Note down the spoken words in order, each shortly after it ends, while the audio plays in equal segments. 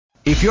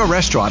If your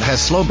restaurant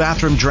has slow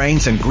bathroom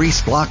drains and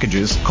grease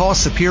blockages, call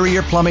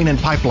Superior Plumbing and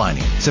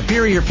Pipelining.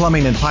 Superior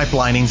Plumbing and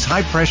Pipelining's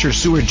high-pressure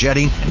sewer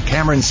jetting and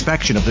camera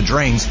inspection of the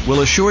drains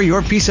will assure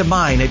your peace of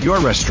mind at your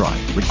restaurant.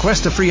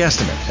 Request a free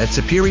estimate at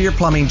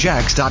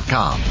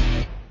SuperiorPlumbingJacks.com.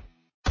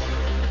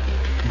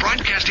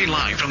 Broadcasting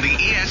live from the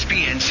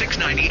ESPN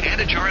 690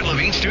 Anajar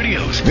Levine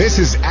Studios. This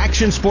is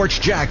Action Sports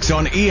Jacks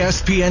on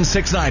ESPN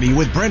 690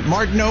 with Brent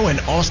Martineau and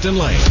Austin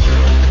Lane.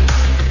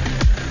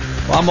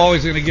 Well, I'm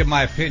always going to give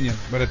my opinion,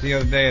 but at the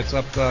end of the day, it's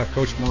up to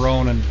Coach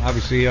Marone and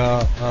obviously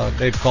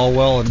Dave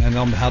Caldwell and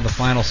them to have the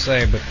final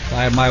say. But if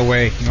I had my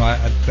way,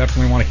 I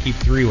definitely want to keep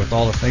 3 with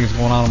all the things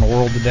going on in the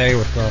world today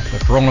with the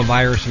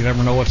coronavirus. You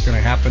never know what's going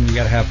to happen. You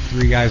got to have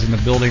 3 guys in the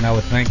building, I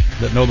would think,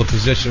 that know the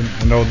position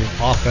and know the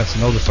offense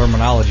and know the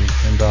terminology.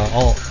 And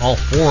all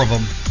 4 of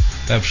them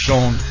have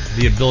shown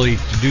the ability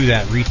to do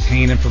that,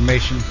 retain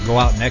information, go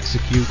out and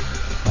execute,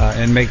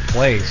 and make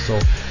plays. So.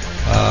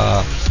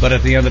 But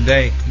at the end of the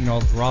day,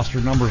 the roster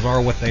numbers are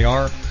what they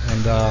are,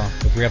 and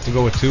if we have to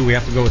go with 2, we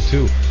have to go with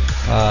 2.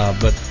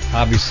 But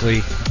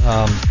obviously,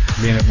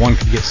 being that one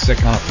could get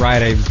sick on a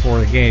Friday before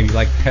the game, you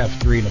like to have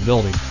 3 in the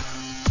building.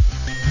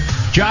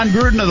 John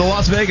Gruden of the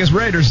Las Vegas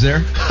Raiders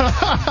there.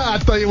 I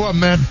tell you what,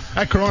 man,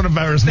 that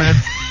coronavirus, man.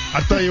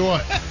 I tell you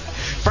what.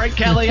 Frank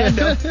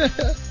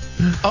Caliendo.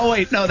 Oh,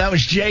 wait, no, that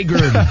was Jay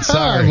Gruden.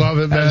 Sorry. I love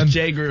it, man. That was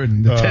Jay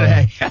Gruden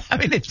today. I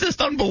mean, it's just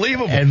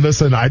unbelievable. And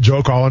listen, I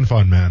joke all in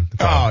fun, man.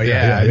 But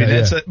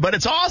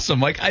it's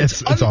awesome. Like,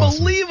 it's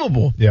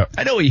unbelievable. Awesome. Yeah.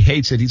 I know he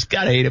hates it. He's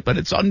got to hate it, but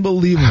it's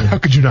unbelievable. How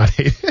could you not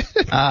hate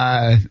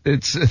it?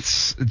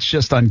 It's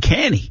just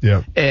uncanny.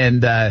 Yeah.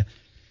 And that's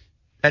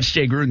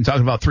Jay Gruden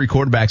talking about 3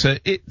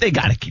 quarterbacks. They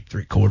got to keep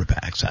 3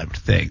 quarterbacks, I would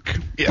think.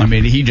 Yeah. I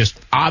mean, he just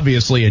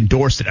obviously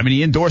endorsed it. I mean,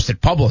 he endorsed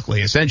it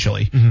publicly,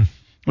 essentially. Mm-hmm.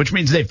 Which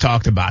means they've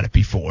talked about it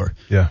before.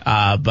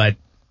 Yeah. But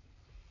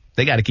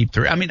they got to keep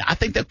 3. I mean, I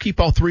think they'll keep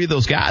all 3 of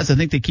those guys. I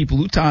think they keep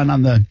Luton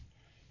on the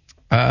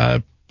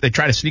they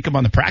try to sneak him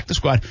on the practice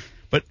squad.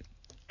 But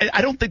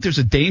I don't think there's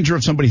a danger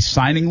of somebody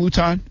signing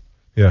Luton.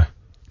 Yeah.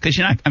 Because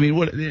you're not going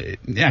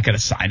to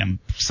sign him.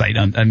 He's a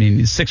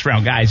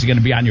 6th-round guy. Is he going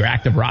to be on your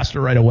active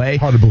roster right away?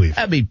 Hard to believe.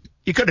 I mean,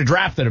 you could have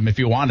drafted him if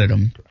you wanted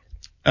him.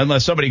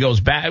 Unless somebody goes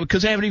back,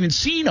 because they haven't even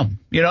seen him.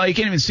 You can't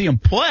even see him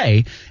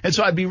play. And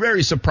so I'd be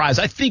very surprised.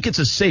 I think it's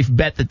a safe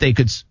bet that they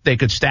could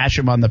stash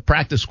him on the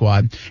practice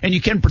squad. And you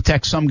can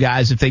protect some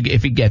guys if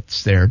he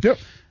gets there. Yep.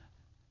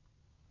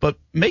 But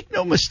make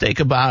no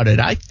mistake about it.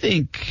 I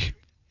think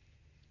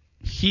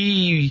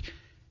he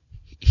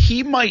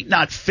might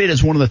not fit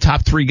as one of the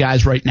top 3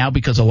 guys right now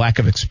because of lack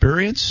of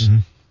experience. Mm-hmm.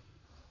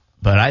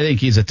 But I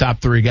think he's a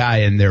top 3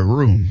 guy in their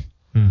room.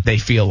 They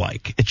feel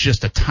like it's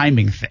just a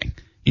timing thing.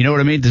 You know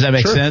what I mean? Does that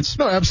make sense?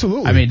 No,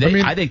 absolutely. I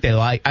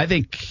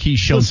think he's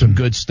shown some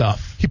good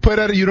stuff. He played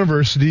at a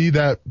university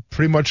that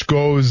pretty much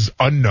goes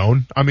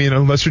unknown. I mean,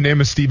 unless your name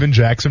is Steven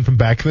Jackson from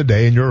back in the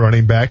day and you're a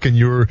running back and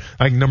you're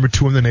like number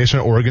 2 in the nation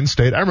at Oregon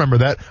State. I remember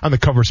that on the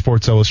cover of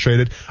Sports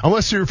Illustrated.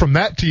 Unless you're from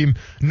that team,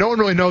 no one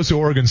really knows who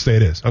Oregon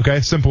State is. Okay?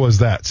 Simple as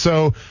that.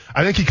 So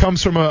I think he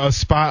comes from a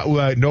spot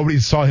where nobody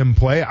saw him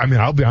play. I mean,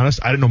 I'll be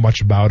honest, I didn't know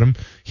much about him.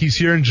 He's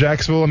here in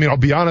Jacksonville. I mean, I'll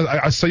be honest,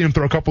 I saw him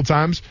throw a couple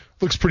times.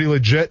 Looks pretty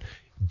legit.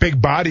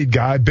 Big-bodied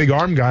guy,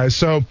 big-arm guy.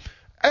 So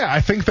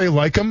I think they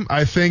like him.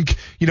 I think,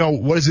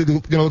 what is it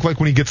going to look like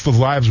when he gets the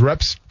live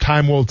reps?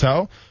 Time will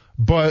tell.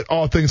 But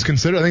all things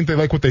considered, I think they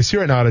like what they see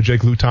right now out of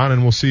Jake Luton,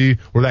 and we'll see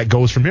where that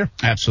goes from here.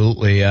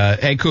 Absolutely.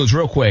 Hey, Kuz,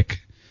 real quick.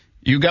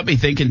 You got me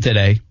thinking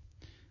today.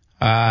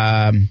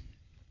 What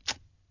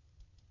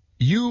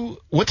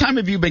time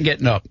have you been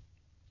getting up?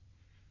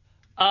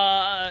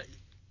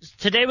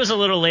 Today was a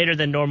little later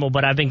than normal,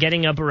 but I've been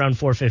getting up around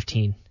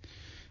 4:15.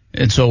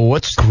 And so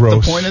what's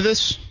the point of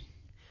this?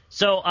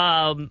 So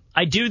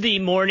I do the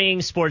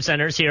morning sports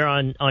centers here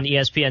on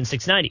ESPN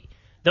 690.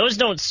 Those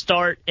don't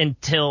start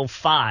until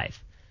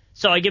 5.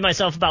 So I give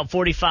myself about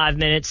 45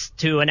 minutes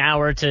to an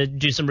hour to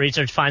do some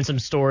research, find some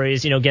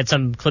stories, get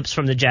some clips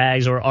from the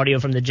Jags or audio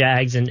from the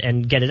Jags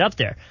and get it up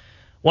there.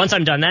 Once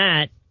I'm done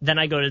that, then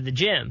I go to the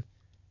gym.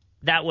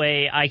 That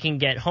way I can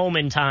get home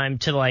in time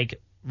to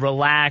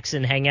relax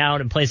and hang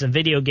out and play some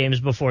video games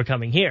before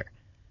coming here.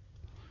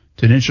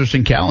 It's an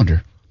interesting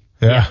calendar.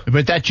 Yeah.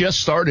 But that just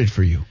started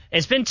for you.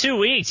 It's been 2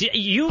 weeks.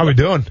 How we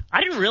doing?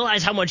 I didn't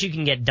realize how much you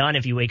can get done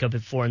if you wake up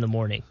at 4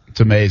 a.m.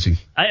 It's amazing.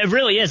 It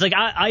really is.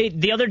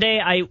 The other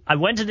day, I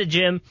went to the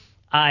gym.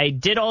 I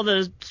did all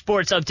the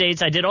sports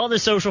updates. I did all the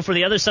social for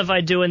the other stuff I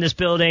do in this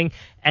building,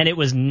 and it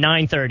was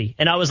 9:30.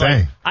 And I was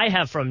like, I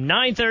have from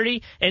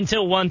 9:30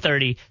 until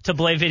 1:30 to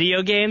play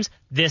video games.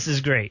 This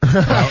is great.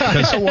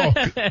 Well,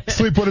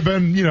 sleep would have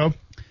been,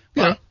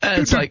 Yeah,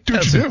 it's do like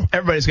what you do.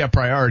 everybody's got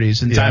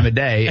priorities and time of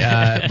day,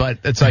 but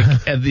it's like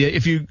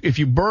if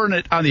you burn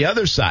it on the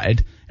other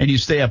side and you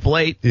stay up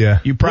late,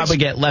 you probably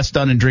get less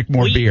done and drink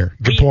more beer.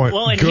 Good point.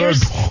 Well, and Good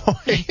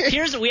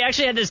here's we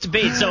actually had this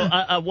debate. So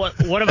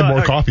one of and our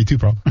more coffee too,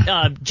 probably.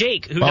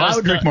 Jake, who Well, does I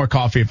would drink more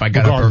coffee if I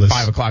got up at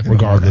 5 o'clock in the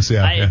morning. Regardless,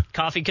 yeah.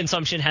 Coffee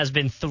consumption has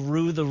been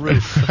through the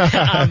roof.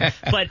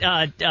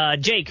 But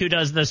Jake, who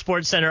does the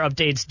Sports Center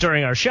updates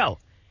during our show,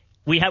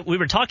 we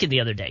were talking the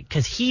other day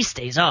because he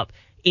stays up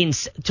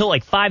till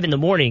like 5 in the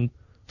morning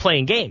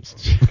playing games,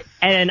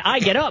 and I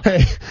get up.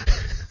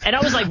 And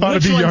I was like,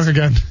 which one's young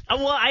again?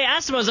 Well, I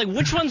asked him, I was like,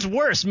 which one's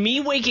worse? Me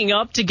waking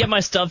up to get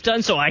my stuff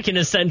done so I can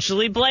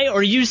essentially play,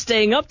 or you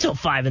staying up till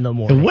 5 in the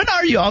morning? When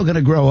are you all going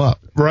to grow up?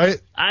 Right?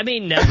 I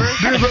mean, never.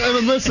 Dude,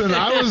 but listen,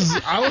 I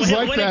was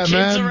when like a that, kid's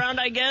man. around,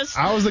 I guess.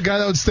 I was the guy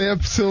that would stay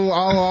up till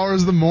all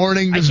hours of the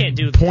morning. I can't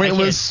do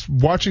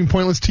watching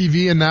pointless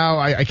TV, and now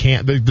I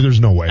can't. There's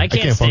no way. I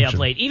can't stay function. up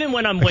late. Even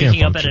when I'm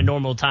waking up at a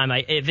normal time,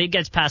 if it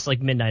gets past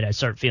like midnight, I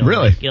start feeling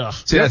really. Like, ugh.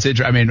 See, that's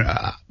interesting. I mean,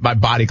 my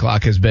body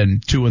clock has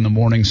been 2 in the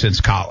morning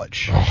since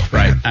college,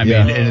 right? I mean,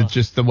 and it's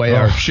just the way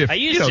our shift. I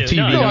used to.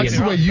 TV. No, that's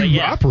the way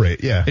you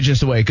operate. Yeah, it's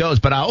just the way it goes.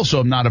 But I also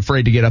am not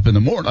afraid to get up in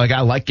the morning. Like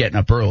I like getting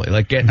up early.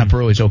 Like getting up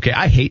early is okay.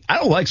 I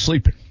don't like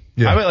sleeping.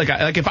 Yeah. I mean,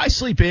 like if I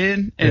sleep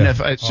in and if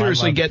I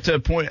seriously get to a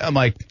point, I'm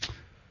like,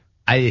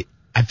 I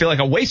feel like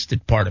I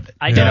wasted part of it.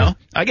 I know.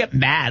 I get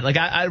mad. Like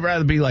I'd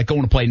rather be like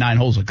going to play 9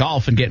 holes of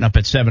golf and getting up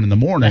at 7 in the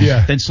morning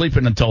than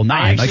sleeping until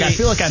 9. I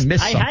feel like I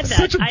missed something.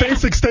 Such a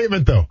basic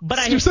statement, though.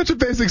 It's such a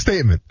basic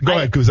statement. Go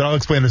ahead, Kuz. I'll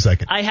explain in a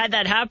second. I had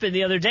that happen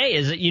the other day.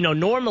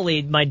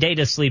 Normally my day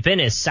to sleep in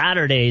is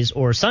Saturdays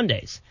or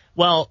Sundays.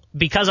 Well,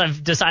 because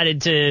I've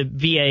decided to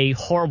be a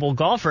horrible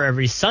golfer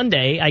every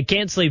Sunday, I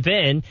can't sleep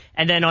in.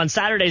 And then on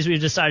Saturdays, we've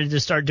decided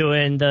to start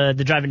doing the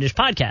Drive and Dish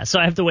podcast.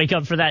 So I have to wake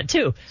up for that,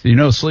 too.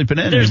 So sleeping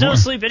in There's anymore. no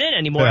sleeping in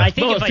anymore. Yeah. I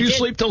think if you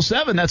sleep till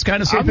 7, that's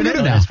kind of sleeping in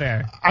now. That's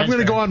fair. I'm going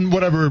to go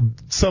on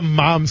some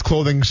mom's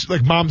clothing,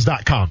 like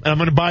moms.com, and I'm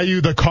going to buy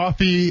you the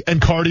coffee and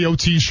cardio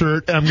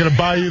t-shirt, and I'm going to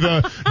buy you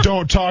the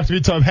don't talk to me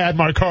till I've had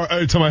my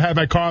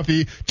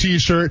coffee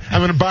t-shirt. I'm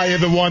going to buy you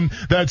the one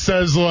that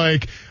says,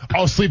 like,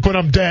 I'll sleep when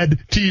I'm dead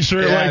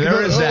t-shirt. Yeah, like,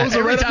 there is that.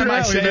 Every right time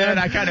I say that,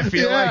 I kind of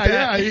feel like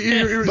that.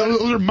 Yeah,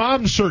 those are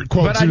mom shirt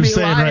quotes but you're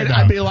saying right now.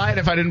 I'd be lying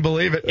if I didn't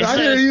believe it. I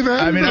hear you, man.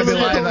 I mean, I'd be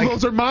lying.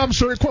 Those are mom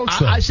shirt quotes,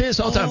 though. I say this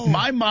all the time.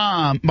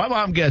 My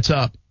mom gets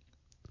up.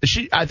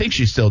 I think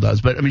she still does,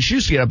 but I mean, she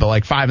used to get up at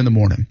like 5 in the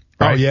morning.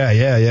 Right? Oh,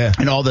 yeah.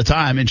 And all the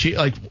time. And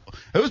there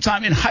was a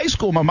time in high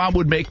school, my mom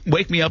would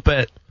wake me up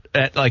at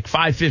like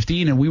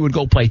 5:15, and we would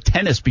go play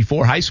tennis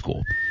before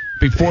school.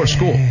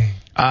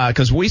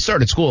 Because we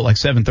started school at like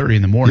 7:30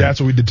 in the morning. Yeah,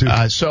 that's what we did too.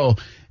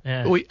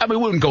 We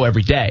wouldn't go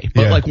every day,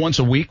 but like once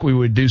a week we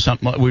would do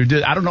something. We would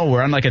do. I don't know.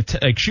 We're on like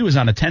she was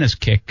on a tennis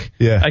kick.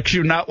 Yeah. Like she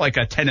was not like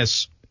a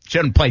tennis. She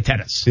didn't play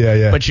tennis.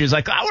 Yeah. But she was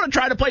like, I want to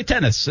try to play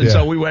tennis, and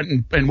so we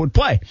went and would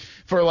play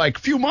for like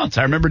a few months.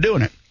 I remember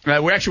doing it.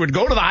 We actually would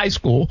go to the high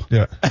school.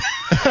 Yeah.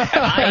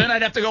 And then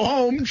I'd have to go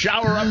home,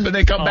 shower up, and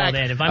then come back. Oh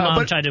man, if my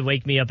mom tried to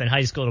wake me up in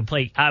high school to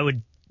play, that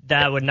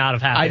would not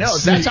have happened. I know.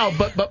 That's how.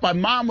 But my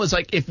mom was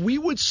like, if we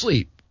would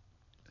sleep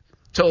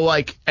till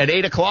like at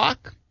 8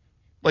 o'clock,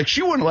 like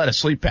she wouldn't let us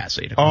sleep past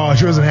 8 o'clock. Oh,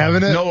 she wasn't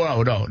having it? No. Like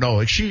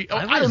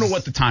I don't know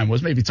what the time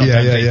was. Maybe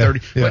sometimes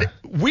 8:30. Yeah.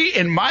 But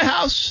in my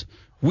house,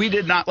 we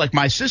did not, like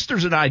my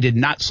sisters and I did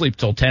not sleep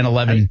till 10,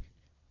 11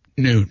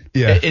 noon.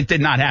 Yeah. It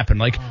did not happen.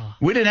 Like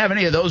we didn't have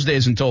any of those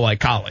days until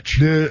like college.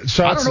 Dude,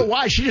 I don't know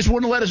why. She just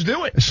wouldn't let us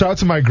do it. Shout out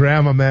to my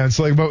grandma, man.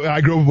 So like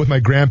I grew up with my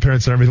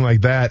grandparents and everything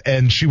like that,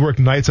 and she worked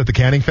nights at the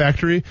canning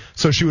factory.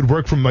 So she would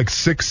work from like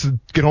 6,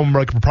 get home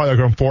like probably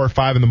around 4 or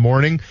 5 in the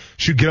morning.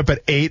 She'd get up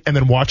at 8 and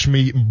then watch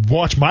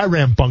my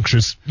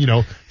rambunctious,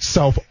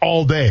 self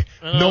all day.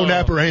 No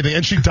nap or anything.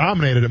 And she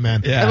dominated it,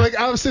 man. Yeah. And like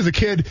obviously as a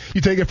kid, you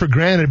take it for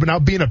granted, but now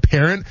being a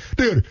parent,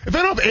 dude, if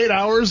I don't have 8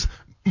 hours,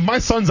 my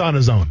son's on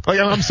his own. Like,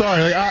 I'm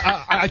sorry. Like,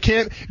 I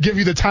can't give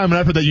you the time and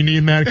effort that you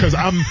need, man, because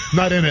I'm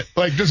not in it.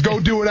 Like, just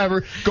go do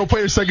whatever. Go play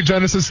your Sega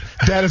Genesis.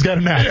 Dad has got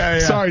a nap. Yeah.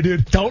 Sorry,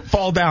 dude. Don't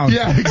fall down.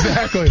 Yeah,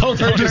 exactly. Don't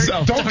hurt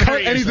yourself. Don't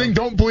cut anything.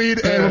 Don't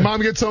bleed. And when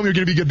mom gets home, you're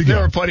going to be good to go.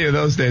 There were plenty of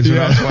those days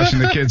when I was watching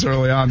the kids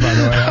early on, by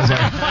the way.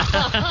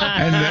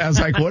 I was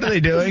like, what are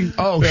they doing?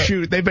 Oh,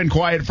 shoot. They've been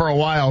quiet for a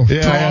while.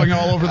 Drawing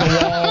all over the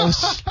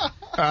walls.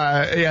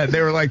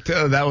 They were like,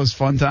 that was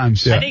fun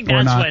times. I think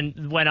that's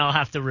when I'll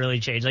have to really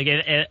change. Like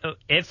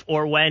if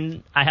or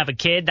when I have a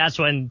kid, that's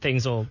when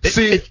things will. Go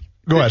ahead.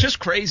 It's just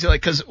crazy.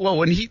 Like,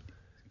 when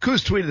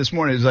Kuz tweeted this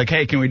morning, he was like,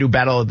 hey, can we do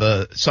Battle of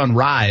the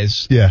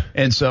Sunrise? Yeah.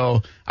 And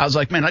so I was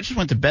like, man, I just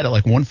went to bed at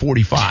like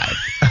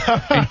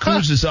 1:45. And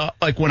Kuz is up,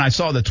 like when I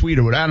saw the tweet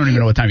or what, I don't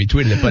even know what time he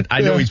tweeted it, but I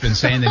know he's been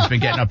saying that he's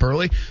been getting up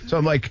early. So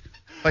I'm like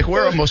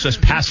we're almost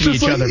just passing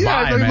each other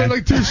by, man.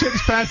 Like 2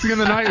 ships passing in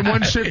the night, and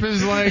one ship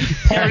is like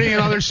partying, and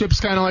other ship's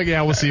kind of like,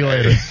 we'll see you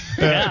later.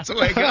 That's the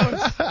way it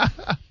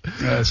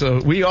goes. So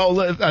we all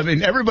live. I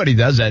mean, everybody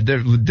does that,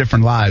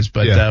 different lives,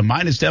 but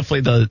mine is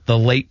definitely the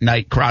late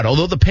night crowd.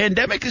 Although the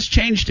pandemic has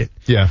changed it.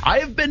 Yeah, I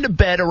have been to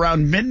bed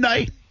around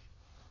midnight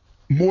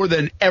more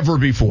than ever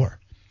before.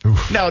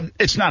 Oof. Now,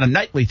 it's not a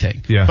nightly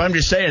thing, Yeah. but I'm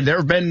just saying there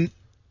have been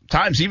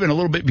times even a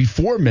little bit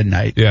before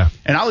midnight. Yeah.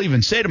 And I'll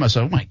even say to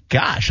myself, oh, my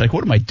gosh, like,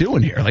 what am I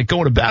doing here? Like,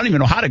 going to bed. I don't even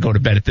know how to go to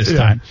bed at this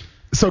time.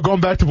 So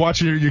going back to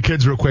watching your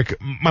kids real quick,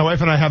 my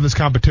wife and I have this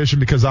competition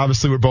because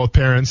obviously we're both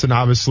parents and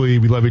obviously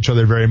we love each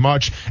other very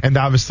much, and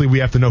obviously we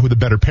have to know who the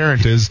better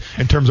parent is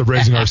in terms of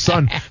raising our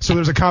son. So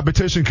there's a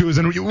competition, Kuz,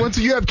 and once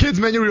you have kids,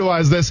 man, you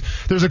realize this.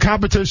 There's a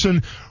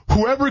competition.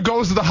 Whoever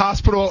goes to the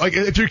hospital, like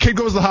if your kid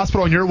goes to the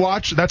hospital on your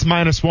watch, that's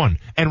 -1.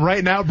 And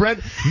right now,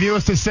 Brent,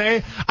 needless to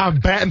say, I'm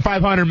batting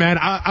 500, man.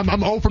 I'm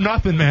 0 for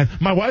nothing, man.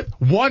 My wife,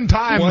 one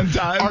time,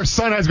 our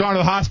son has gone to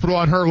the hospital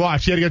on her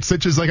watch. He had to get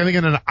stitches, like I think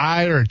in an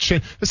eye or a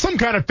chin, some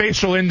kind of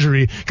facial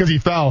injury because he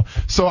fell.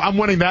 So I'm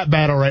winning that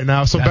battle right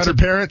now. So that's better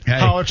parent,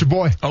 holler at your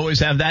boy.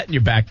 Always have that in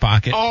your back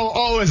pocket. Oh,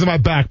 always in my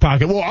back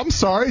pocket. Well, I'm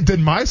sorry. Did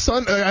my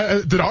son?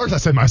 Did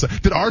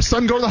our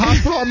son go to the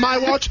hospital on my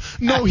watch?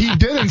 No, he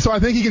didn't. So I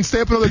think he can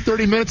stay up another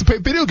 30 minutes and play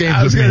video games.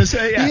 I was going to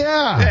say,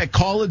 yeah.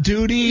 Call of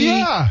Duty.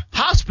 Yeah.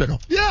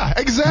 Hospital. Yeah,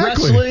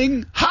 exactly.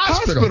 Wrestling.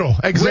 Hospital.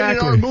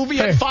 Exactly. Rated R movie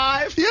at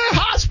 5. Yeah.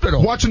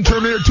 Hospital. Watching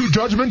Terminator 2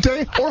 Judgment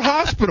Day or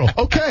hospital.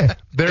 Okay.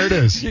 There it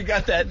is. You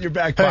got that in your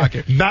back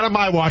pocket. Not on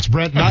my watch,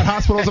 Brent. Not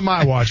hospitals on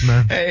my watch,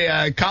 man.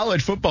 Hey,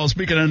 college football,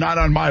 speaking of not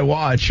on my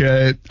watch,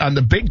 on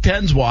the Big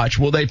Ten's watch,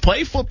 will they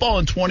play football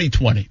in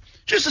 2020?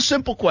 Just a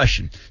simple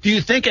question. Do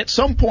you think at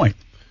some point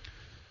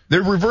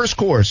they're reverse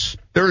course?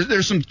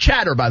 There's some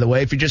chatter, by the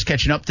way, if you're just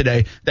catching up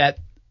today, that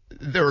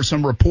there are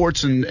some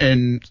reports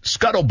and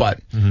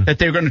scuttlebutt that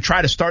they're going to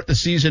try to start the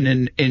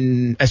season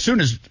in as soon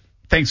as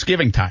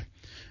Thanksgiving time.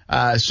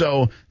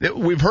 So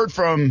we've heard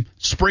from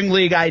spring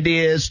league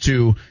ideas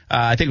to,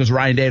 I think it was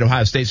Ryan Day at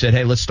Ohio State said,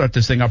 hey, let's start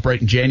this thing up right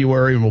in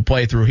January and we'll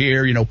play through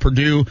here. You know,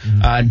 Purdue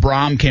and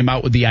Braum came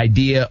out with the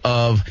idea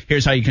of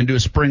here's how you can do a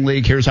spring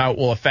league. Here's how it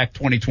will affect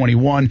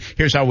 2021.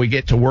 Here's how we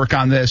get to work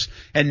on this.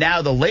 And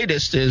now the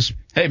latest is,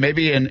 hey,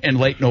 maybe in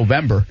late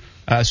November.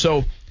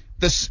 So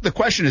the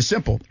question is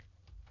simple.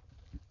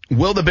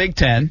 Will the Big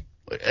Ten,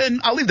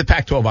 and I'll leave the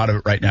Pac-12 out of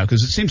it right now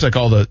because it seems like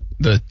all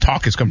the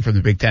talk is coming from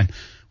the Big Ten.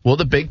 Will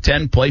the Big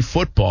Ten play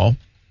football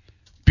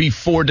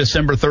before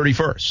December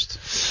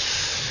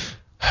 31st?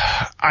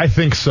 I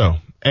think so.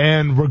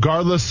 And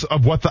regardless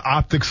of what the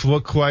optics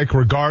look like,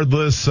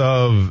 regardless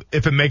of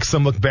if it makes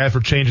them look bad for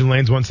changing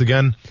lanes once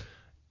again,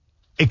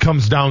 it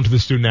comes down to the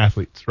student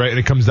athletes, right? And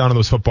it comes down to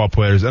those football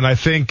players. And I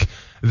think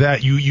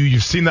that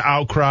you've seen the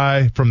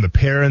outcry from the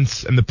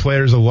parents and the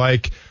players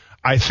alike.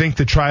 I think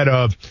to try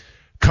to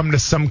come to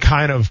some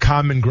kind of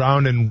common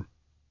ground and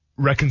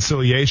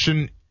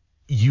reconciliation,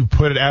 you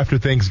put it after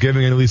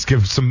Thanksgiving and at least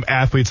give some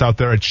athletes out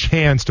there a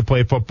chance to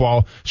play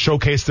football,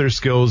 showcase their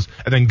skills,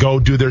 and then go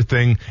do their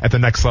thing at the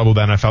next level of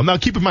the NFL. Now,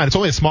 keep in mind, it's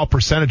only a small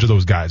percentage of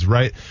those guys,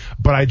 right?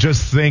 But I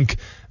just think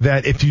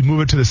that if you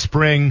move it to the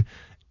spring,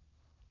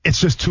 it's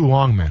just too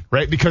long, man,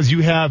 right? Because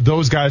you have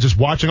those guys just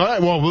watching. All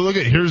right, well, look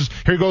at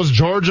here goes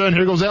Georgia and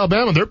here goes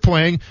Alabama. They're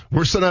playing.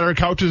 We're sitting at our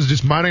couches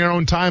just minding our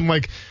own time.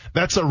 Like,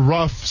 that's a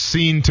rough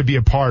scene to be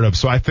a part of.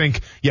 So I think,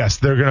 yes,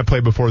 they're going to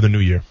play before the new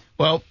year.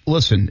 Well,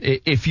 listen,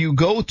 if you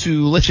go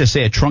to, let's just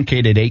say, a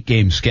truncated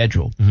 8-game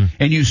schedule,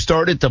 and you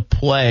started to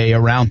play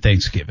around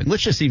Thanksgiving,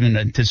 let's just even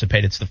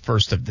anticipate it's the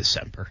 1st of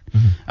December.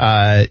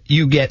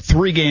 You get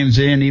 3 games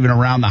in, even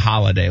around the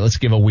holiday. Let's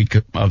give a week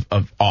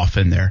of off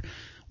in there.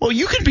 Well,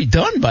 you can be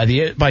done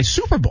by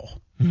Super Bowl.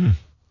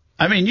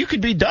 I mean, you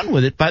could be done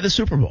with it by the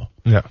Super Bowl.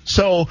 Yeah.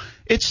 So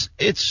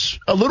it's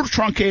a little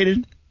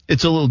truncated.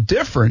 It's a little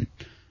different,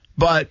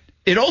 but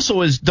it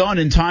also is done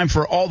in time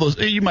for all those.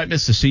 You might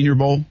miss the Senior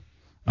Bowl.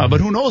 But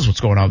who knows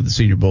what's going on with the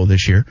Senior Bowl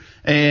this year.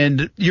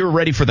 And you're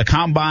ready for the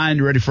combine.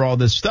 You're ready for all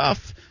this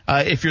stuff.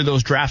 If you're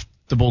those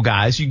draftable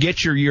guys, you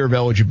get your year of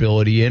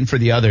eligibility in for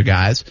the other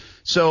guys.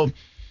 So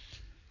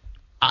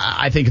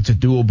I think it's a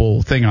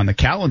doable thing on the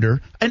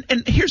calendar. And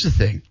here's the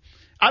thing.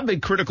 I've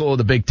been critical of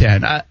the Big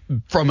Ten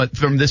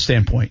from this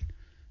standpoint.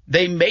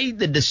 They made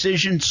the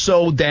decision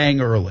so dang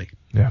early.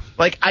 Yeah.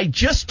 Like, I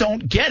just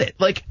don't get it.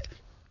 Like,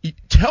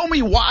 tell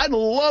me why. I'd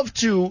love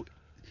to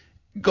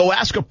go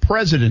ask a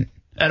president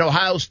at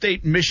Ohio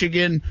State,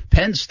 Michigan,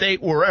 Penn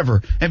State,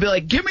 wherever, and be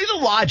like, give me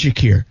the logic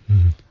here.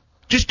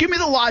 Just give me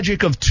the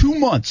logic of 2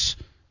 months,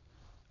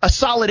 a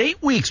solid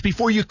 8 weeks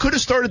before you could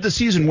have started the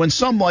season when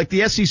some, like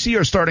the SEC,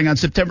 are starting on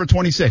September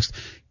 26th.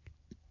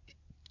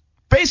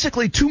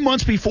 Basically 2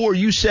 months before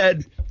you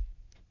said,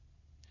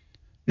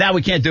 now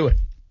we can't do it.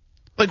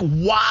 Like,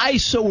 why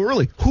so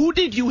early? Who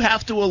did you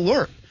have to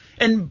alert?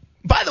 And,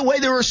 by the way,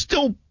 there are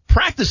still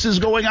practices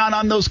going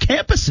on those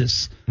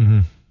campuses.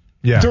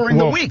 During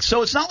the week.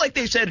 So it's not like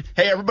they said,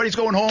 hey, everybody's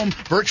going home,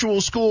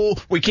 virtual school,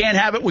 we can't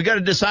have it, we got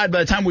to decide by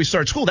the time we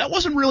start school. That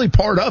wasn't really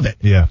part of it.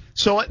 Yeah.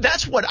 So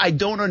that's what I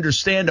don't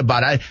understand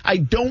about it. I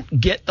don't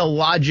get the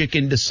logic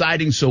in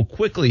deciding so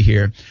quickly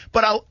here.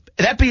 But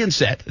that being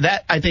said,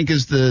 that I think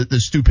is the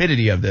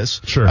stupidity of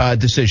this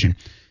decision.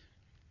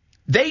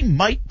 They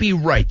might be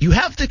right. You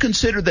have to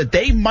consider that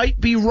they might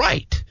be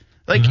right.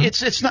 Like,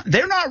 it's not,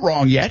 they're not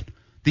wrong yet.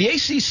 The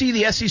ACC,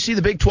 the SEC,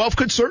 the Big 12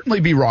 could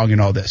certainly be wrong in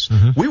all this.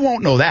 We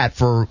won't know that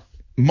for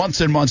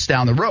months and months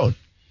down the road.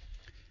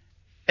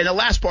 And the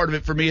last part of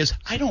it for me is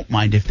I don't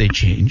mind if they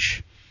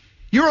change.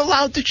 You're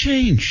allowed to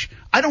change.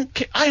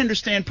 I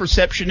understand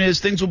perception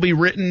is things will be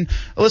written.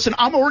 Listen,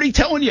 I'm already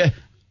telling you,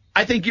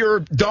 I think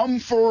you're dumb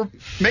for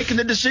making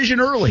the decision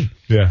early.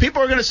 Yeah.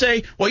 People are going to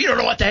say, well, you don't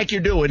know what the heck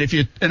you're doing if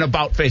you're in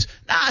about face.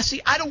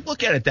 See, I don't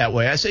look at it that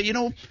way. I say,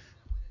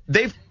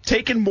 they've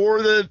taken more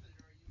of the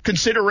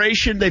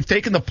consideration. They've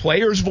taken the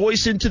player's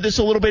voice into this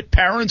a little bit,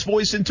 parents'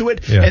 voice into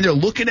it, and they're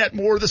looking at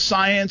more of the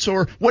science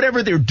or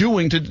whatever they're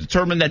doing to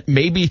determine that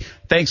maybe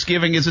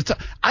Thanksgiving is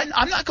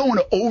I'm not going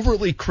to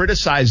overly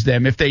criticize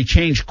them if they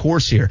change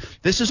course here.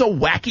 This is a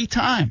wacky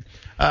time.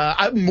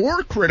 I'm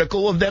more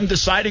critical of them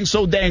deciding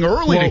so dang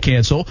early to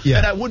cancel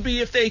than I would be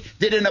if they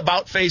did an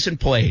about face and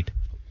played.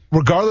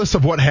 Regardless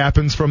of what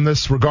happens from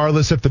this,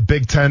 regardless if the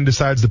Big Ten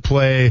decides to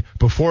play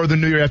before the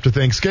New Year after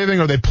Thanksgiving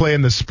or they play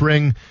in the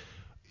spring,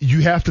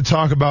 you have to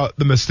talk about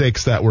the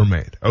mistakes that were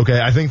made.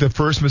 Okay. I think the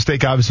first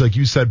mistake, obviously, like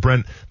you said,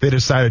 Brent, they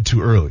decided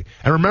too early.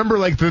 And remember,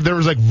 there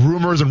was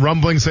rumors and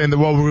rumblings saying that,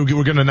 well, we're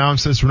going to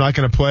announce this. We're not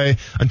going to play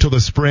until the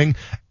spring.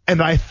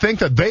 And I think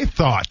that they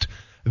thought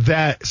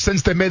that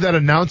since they made that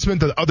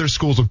announcement, that other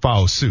schools would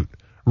follow suit.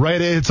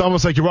 Right? It's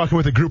almost like you're walking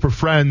with a group of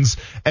friends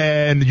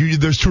and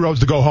there's two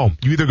roads to go home.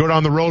 You either go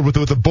down the road with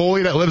a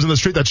bully that lives in the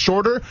street that's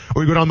shorter,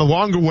 or you go down the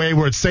longer way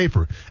where it's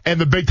safer. And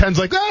the Big Ten's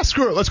like,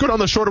 screw it. Let's go down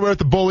the shorter way with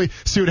the bully,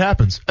 see what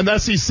happens. And the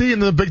SEC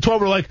and the Big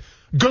 12 are like,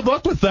 good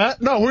luck with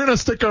that. No, we're going to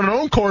stick on our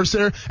own course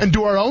here and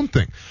do our own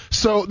thing.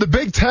 So the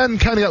Big Ten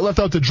kind of got left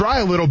out to dry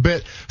a little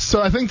bit.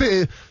 So I think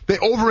they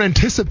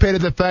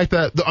over-anticipated the fact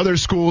that the other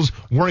schools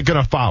weren't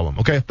going to follow them.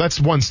 Okay, that's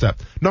one step.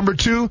 Number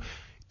two,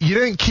 you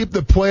didn't keep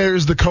the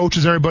players, the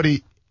coaches,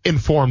 everybody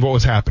informed what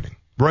was happening,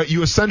 right?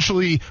 You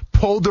essentially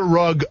pulled the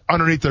rug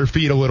underneath their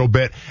feet a little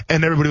bit,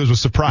 and everybody was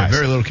surprised.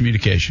 Very little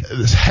communication.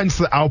 Hence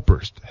the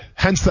outburst,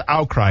 hence the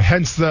outcry,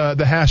 hence the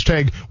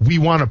hashtag we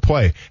want to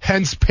play,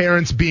 hence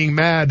parents being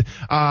mad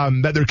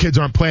that their kids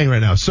aren't playing right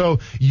now.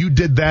 So you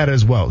did that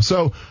as well.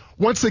 So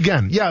once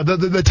again,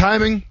 the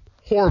timing,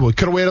 horrible.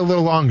 Could have waited a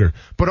little longer.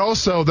 But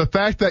also the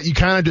fact that you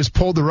kind of just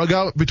pulled the rug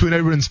out between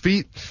everyone's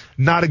feet,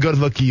 not a good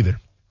look either.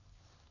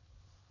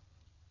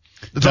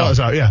 That's all it's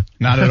out,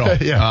 not at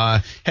all.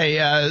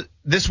 Hey,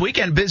 this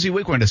weekend, busy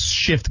week. We're going to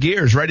shift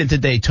gears right into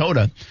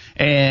Daytona.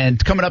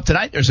 And coming up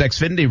tonight, there's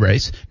Xfinity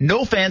race.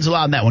 No fans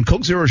allowed in that one.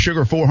 Coke Zero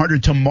Sugar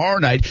 400 tomorrow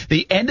night.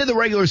 The end of the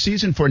regular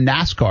season for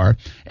NASCAR.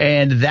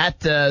 And that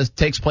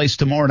takes place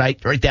tomorrow night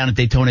right down at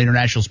Daytona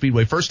International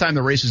Speedway. First time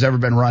the race has ever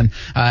been run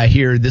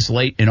here this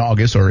late in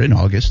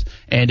August.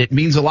 And it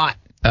means a lot.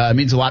 It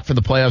means a lot for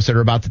the playoffs that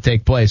are about to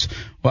take place.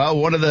 Well,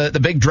 one of the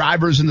big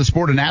drivers in the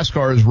sport of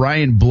NASCAR is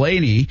Ryan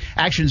Blaney.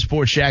 Action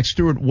Sports Jack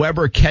Stuart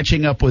Weber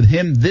catching up with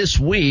him this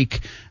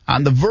week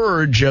on the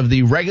verge of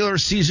the regular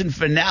season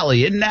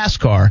finale in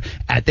NASCAR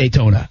at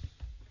Daytona.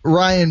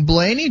 Ryan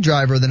Blaney,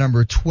 driver of the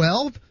number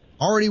 12,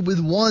 already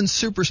with one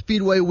super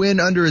speedway win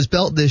under his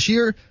belt this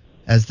year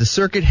as the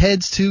circuit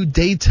heads to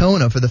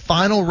Daytona for the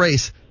final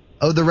race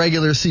of the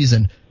regular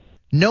season.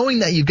 Knowing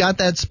that you got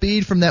that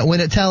speed from that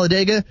win at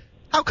Talladega,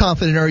 how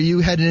confident are you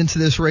heading into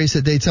this race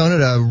at Daytona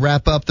to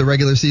wrap up the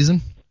regular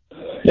season?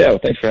 Yeah, well,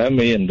 thanks for having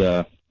me. And,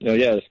 the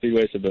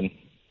speedways have been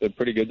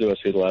pretty good to us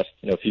here the last,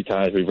 few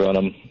times we've run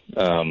them.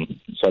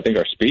 So I think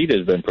our speed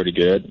has been pretty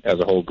good as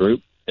a whole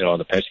group. On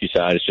the Penske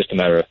side, it's just a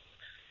matter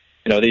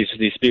of,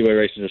 these speedway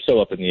races are so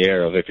up in the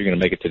air of if you're going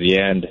to make it to the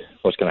end,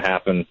 what's going to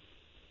happen.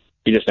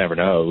 You just never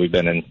know. We've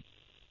been in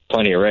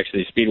plenty of wrecks at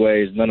these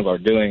speedways. None of our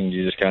doing,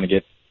 you just kind of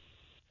get,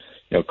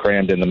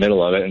 crammed in the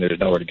middle of it and there's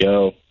nowhere to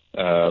go.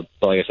 But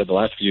like I said, the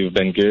last few have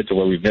been good to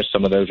where we've missed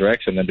some of those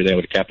wrecks and then been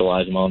able to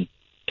capitalize on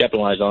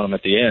them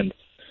at the end.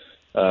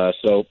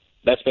 So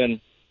that's been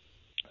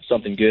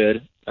something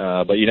good.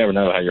 But you never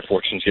know how your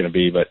fortune's going to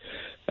be. But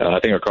I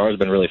think our car's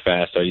been really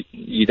fast. So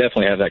you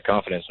definitely have that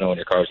confidence knowing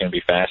your car's going to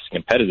be fast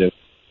and competitive.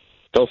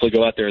 To hopefully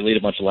go out there and lead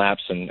a bunch of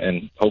laps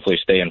and hopefully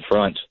stay in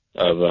front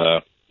of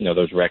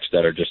those wrecks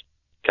that are just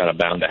kind of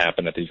bound to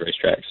happen at these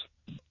racetracks.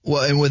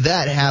 Well, and with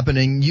that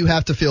happening, you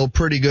have to feel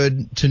pretty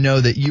good to know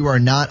that you are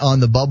not on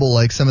the bubble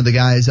like some of the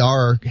guys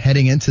are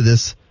heading into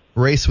this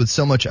race with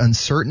so much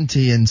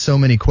uncertainty and so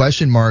many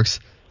question marks.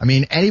 I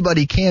mean,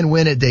 anybody can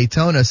win at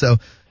Daytona, so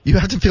you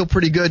have to feel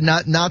pretty good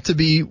not to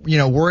be,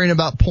 worrying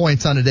about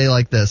points on a day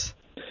like this.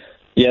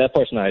 Yeah, that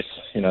part's nice.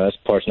 That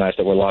part's nice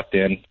that we're locked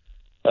in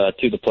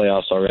to the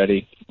playoffs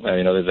already.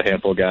 There's a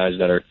handful of guys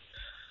that are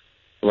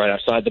right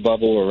outside the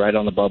bubble or right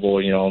on the bubble,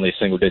 only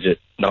single-digit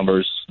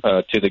numbers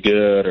to the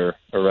good or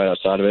right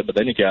outside of it. But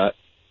then you got,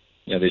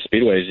 these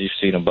speedways, you've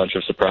seen a bunch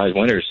of surprise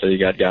winners. So you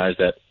got guys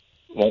that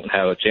won't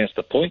have a chance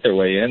to point their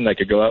way in. They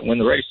could go out and win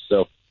the race.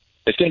 So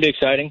it's going to be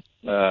exciting.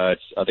 I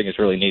think it's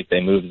really neat.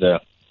 They moved the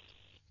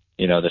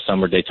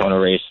summer Daytona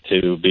race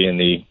to being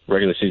the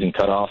regular season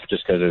cutoff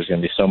just because there's going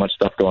to be so much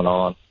stuff going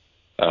on.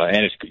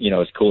 And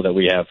it's cool that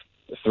we have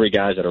three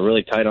guys that are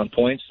really tight on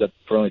points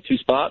for only two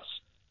spots.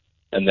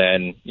 And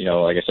then,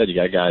 like I said, you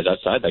got guys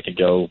outside that could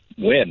go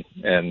win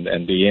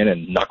and be in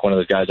and knock one of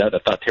those guys out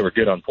that thought they were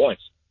good on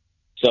points.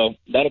 So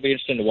that'll be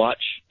interesting to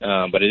watch.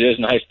 But it is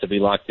nice to be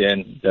locked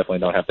in. Definitely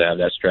don't have to have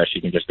that stress.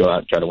 You can just go out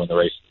and try to win the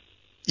race.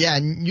 Yeah,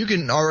 and you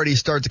can already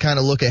start to kind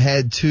of look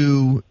ahead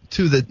to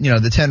the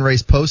the 10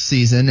 race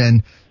postseason,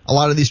 and a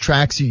lot of these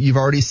tracks you've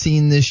already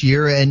seen this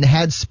year and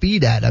had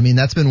speed at. I mean,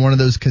 that's been one of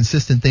those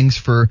consistent things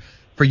for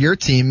your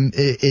team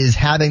is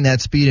having that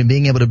speed and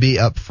being able to be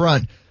up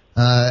front.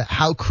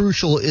 How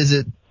crucial is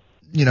it,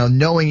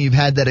 knowing you've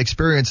had that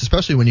experience,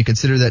 especially when you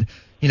consider that,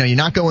 you're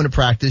not going to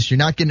practice, you're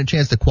not getting a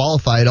chance to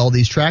qualify at all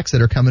these tracks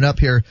that are coming up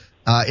here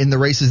in the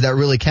races that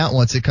really count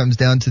once it comes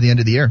down to the end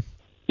of the year.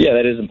 Yeah,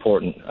 that is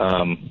important.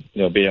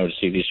 Being able to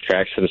see these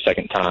tracks for the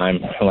second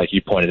time, like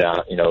you pointed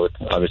out,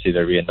 obviously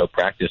there being no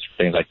practice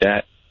for things like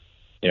that.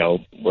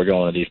 We're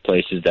going to these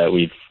places that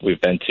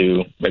we've been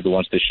to maybe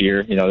once this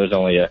year. There's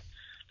only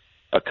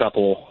a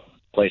couple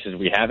places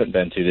we haven't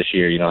been to this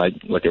year. I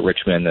look at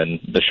Richmond and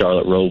the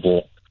Charlotte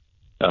Roval,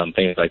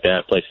 things like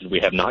that, places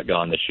we have not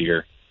gone this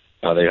year.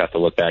 They have to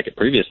look back at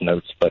previous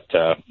notes, but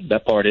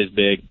that part is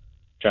big,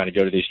 trying to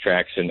go to these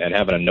tracks and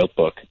having a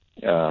notebook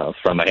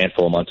from a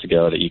handful of months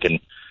ago that you can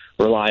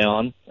rely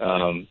on.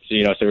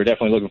 So we're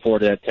definitely looking forward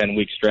to that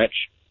 10-week stretch.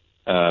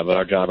 But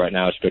our job right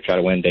now is to go try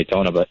to win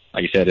Daytona. But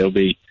like you said,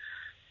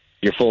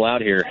 you're full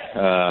out here,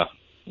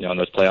 in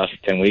those playoffs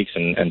for 10 weeks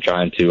and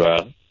trying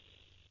to,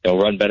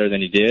 run better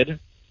than you did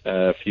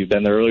if you've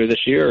been there earlier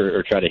this year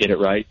or try to hit it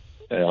right,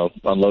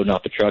 unloading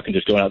off the truck and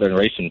just going out there and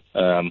racing.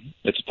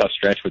 It's a tough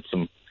stretch with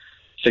some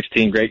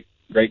 16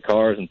 great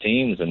cars and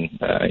teams, and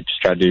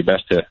just try to do your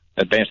best to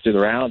advance through the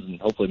rounds and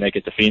hopefully make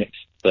it to Phoenix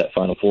for that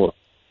Final Four.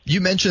 You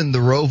mentioned the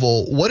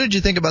Roval. What did you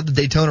think about the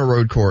Daytona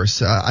road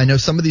course? I know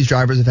some of these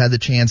drivers have had the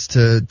chance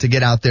to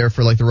get out there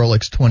for like the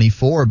Rolex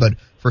 24, but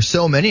for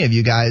so many of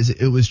you guys,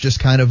 it was just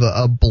kind of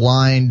a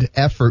blind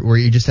effort where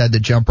you just had to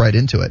jump right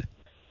into it.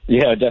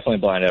 Yeah, definitely a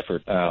blind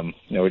effort.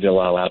 We did a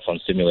lot of laps on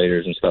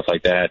simulators and stuff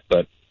like that,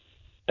 but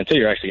until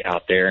you're actually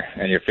out there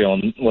and you're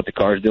feeling what the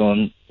car's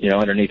doing,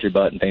 underneath your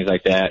butt and things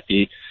like that,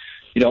 you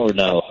don't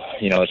know.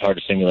 It's hard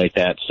to simulate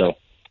that. So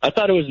I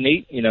thought it was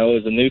neat. It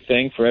was a new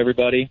thing for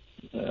everybody.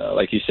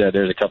 Like you said,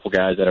 there's a couple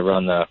guys that have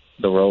run the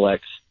Rolex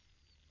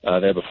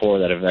there before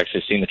that have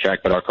actually seen the track,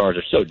 but our cars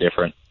are so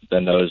different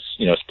than those,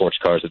 sports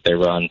cars that they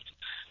run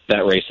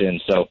that race in.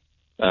 So,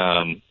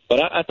 but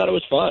I thought it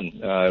was fun.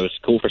 It was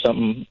cool for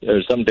something. It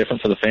was something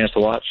different for the fans to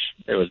watch.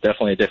 It was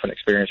definitely a different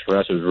experience for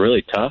us. It was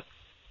really tough.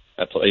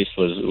 That place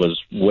was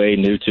way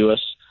new to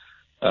us.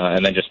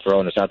 And then just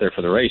throwing us out there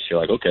for the race, you're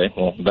like, okay,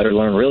 well, better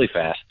learn really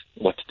fast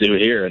what to do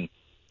here. And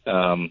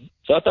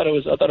so I thought it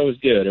was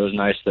good. It was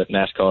nice that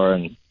NASCAR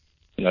and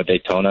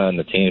Daytona and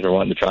the teams were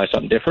wanting to try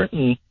something different,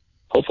 and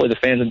hopefully the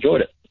fans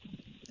enjoyed it.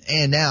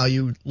 And now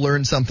you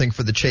learned something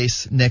for the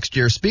Chase next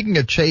year. Speaking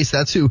of Chase,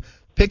 that's who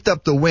picked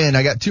up the win.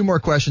 I got two more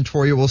questions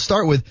for you. We'll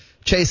start with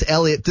Chase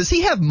Elliott. Does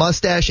he have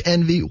mustache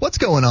envy? What's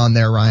going on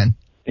there, Ryan?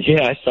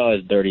 Yeah, I saw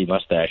his dirty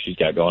mustache he's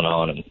got going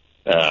on, and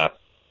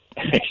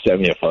he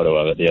sent me a photo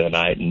of it the other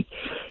night. And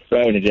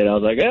right when he did, I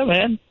was like, "Yeah,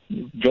 man,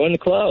 join the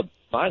club."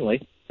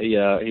 Finally, he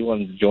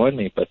wanted to join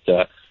me, but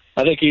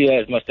I think he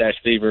has mustache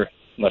fever,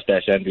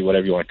 mustache envy,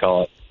 whatever you want to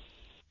call it.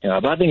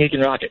 But I think he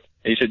can rock it.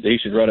 He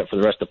should run it for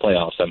the rest of the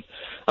playoffs.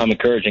 I'm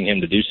encouraging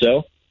him to do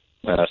so.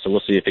 So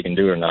we'll see if he can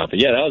do it or not. But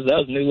yeah, that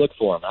was a new look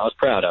for him. I was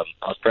proud of him.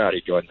 I was proud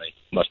he joined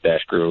the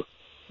mustache crew.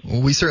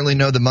 Well, we certainly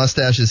know the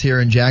mustache is here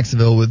in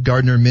Jacksonville with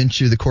Gardner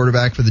Minshew, the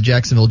quarterback for the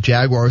Jacksonville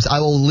Jaguars. I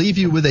will leave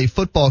you with a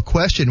football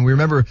question. We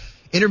remember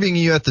interviewing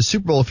you at the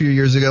Super Bowl a few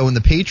years ago when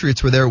the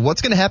Patriots were there.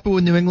 What's going to happen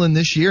with New England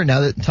this year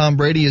now that Tom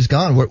Brady is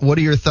gone? What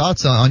are your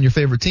thoughts on your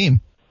favorite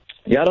team?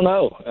 Yeah, I don't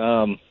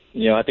know.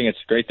 I think it's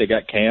great they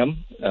got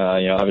Cam.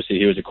 Obviously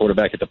he was a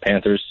quarterback at the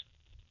Panthers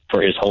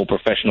for his whole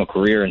professional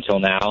career until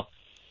now.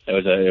 It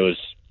was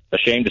a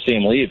shame to see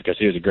him leave because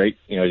he was a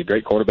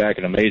great quarterback,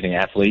 an amazing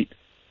athlete.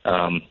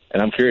 And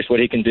I'm curious what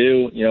he can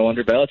do,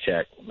 under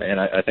Belichick. And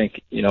I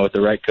think, with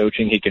the right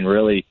coaching, he can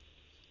really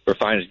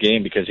refine his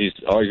game because he's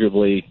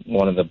arguably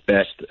one of the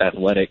best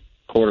athletic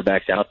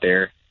quarterbacks out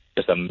there.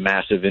 Just a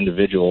massive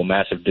individual,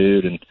 massive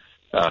dude. And,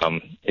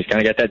 he's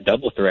kind of got that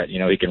double threat.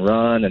 He can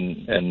run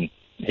and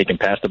he can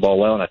pass the ball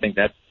well. And I think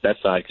that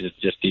side could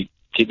just keep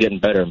getting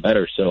better and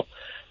better. So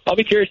I'll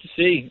be curious to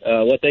see,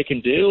 what they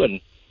can do.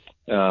 And,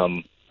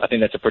 I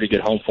think that's a pretty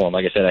good home for him.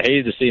 Like I said, I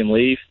hated to see him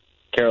leave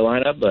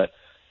Carolina, but,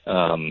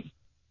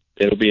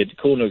 it'll be a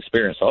cool new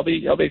experience. So I'll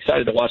be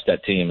excited to watch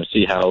that team and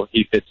see how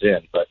he fits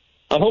in. But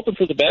I'm hoping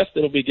for the best.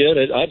 It'll be good.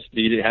 I'll just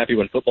be happy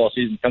when football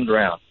season comes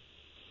around.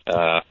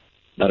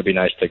 That'll be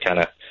nice to kind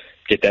of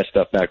get that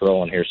stuff back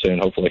rolling here soon,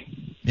 hopefully.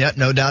 Yeah,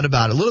 no doubt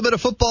about it. A little bit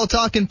of football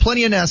talk and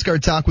plenty of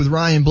NASCAR talk with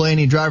Ryan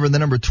Blaney, driver of the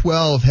number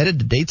 12, headed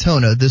to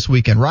Daytona this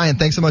weekend. Ryan,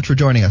 thanks so much for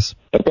joining us.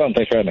 No problem.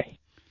 Thanks for having me.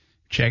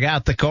 Check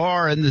out the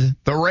car and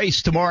the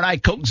race tomorrow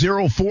night, Coke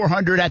Zero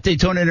 400 at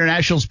Daytona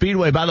International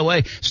Speedway. By the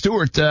way,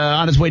 Stewart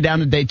on his way down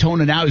to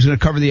Daytona now. He's going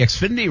to cover the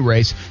Xfinity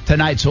race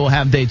tonight, so we'll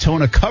have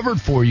Daytona covered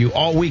for you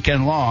all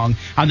weekend long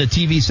on the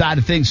TV side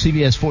of things,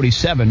 CBS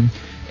 47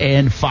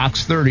 and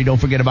Fox 30. Don't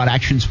forget about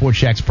Action Sports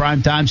Jax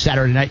primetime,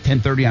 Saturday night,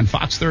 10:30 on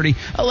Fox 30,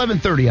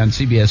 11:30 on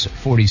CBS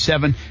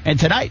 47. And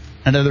tonight,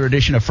 another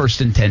edition of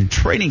First and 10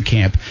 Training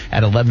Camp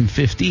at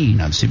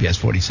 11:15 on CBS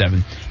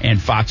 47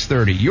 and Fox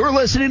 30. You're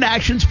listening to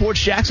Action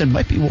Sports Jax and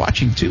might be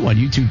watching, too, on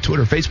YouTube,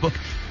 Twitter, Facebook,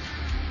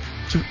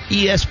 to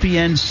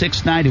ESPN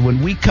 690.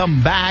 When we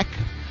come back,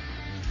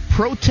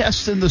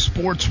 protests in the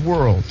sports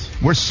world.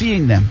 We're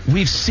seeing them.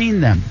 We've seen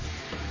them.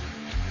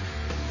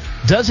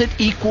 Does it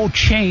equal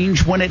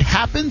change when it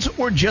happens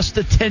or just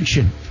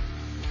attention?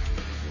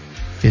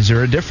 Is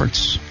there a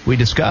difference? We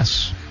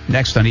discuss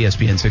next on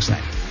ESPN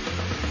 690.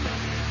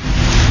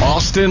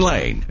 Austin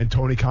Lane. And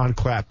Tony Khan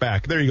clap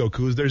back. There you go,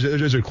 Kuz.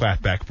 There's a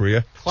clap back for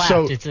you. Clapped.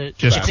 So, It's a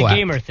clap.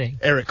 gamer thing.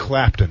 Eric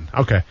Clapton.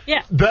 Okay.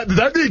 Yeah.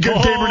 That'd be a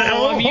good gamer name.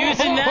 I'm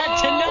using that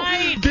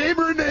tonight.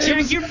 Gamer name.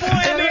 Check your boy,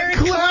 Eric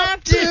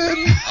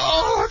Clapton.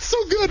 Oh, that's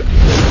so good.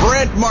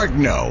 Brent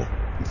Martineau.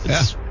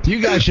 Yeah. You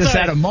guys just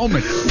had a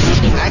moment.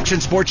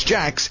 Action Sports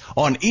Jax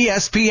on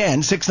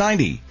ESPN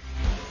 690.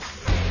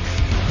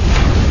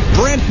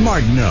 Brent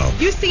Martineau.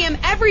 You see him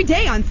every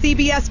day on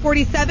CBS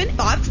 47,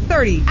 Fox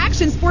 30,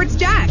 Action Sports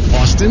Jax.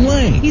 Austin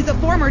Lane. He's a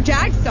former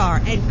Jag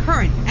star and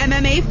current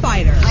MMA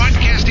fighter.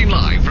 Broadcasting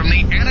live from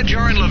the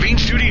Anajar and Levine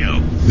studio.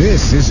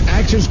 This is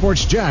Action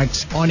Sports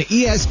Jax on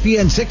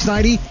ESPN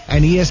 690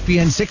 and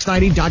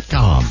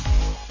ESPN690.com.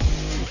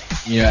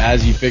 You know,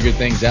 as you figure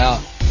things out,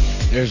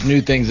 there's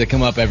new things that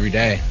come up every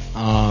day.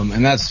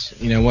 And that's,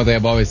 one thing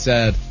I've always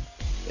said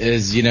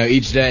is,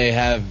 each day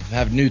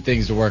have new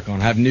things to work on,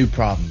 have new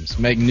problems,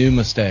 make new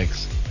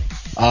mistakes.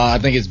 I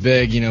think it's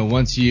big,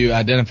 once you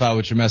identify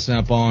what you're messing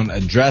up on,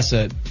 address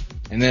it,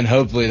 and then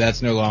hopefully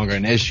that's no longer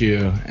an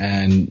issue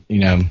and,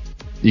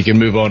 you can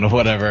move on to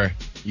whatever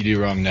you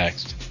do wrong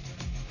next.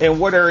 In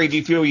what area do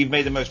you feel you've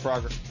made the most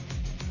progress?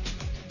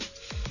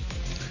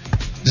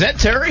 Is that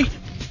Terry?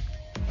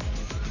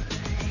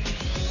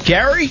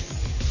 Gary?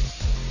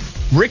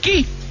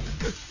 Ricky?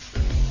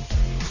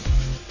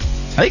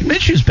 I think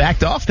Mitchell's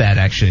backed off that,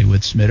 actually,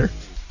 with Smitter.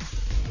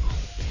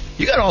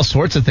 You got all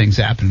sorts of things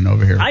happening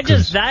over here. What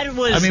just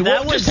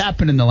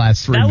happened in the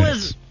last 3 minutes? That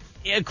was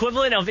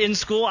equivalent of in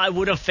school I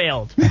would have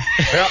failed.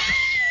 Yeah.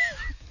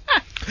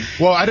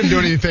 Well, I didn't do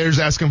any favors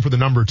asking for the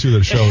number to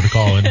the show to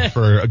call in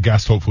for a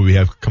guest hopefully we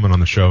have coming on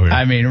the show here.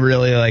 I mean,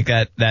 really, like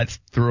that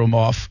threw him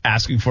off,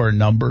 asking for a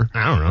number.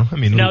 I don't know. I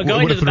mean, no,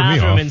 going to the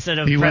bathroom instead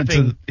of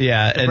prepping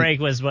the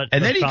break was what.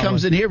 And then he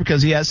comes in here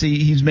because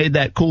he's made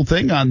that cool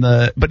thing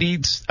but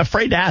he's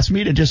afraid to ask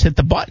me to just hit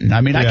the button.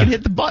 I mean, I can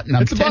hit the button.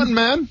 Hit the button,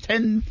 man.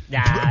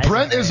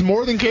 Brent is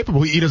more than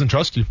capable. He doesn't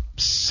trust you.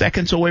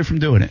 Seconds away from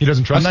doing it. He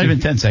doesn't trust you. I'm not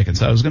even 10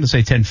 seconds. I was going to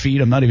say 10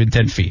 feet. I'm not even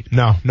 10 feet.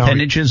 No.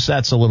 10 inches,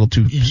 that's a little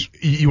too.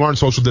 You aren't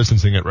social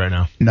distancing it right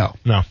now. No.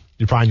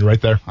 You're fine. You're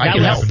right there.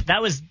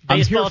 That was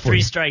baseball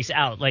 3 strikes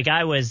out. Like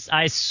I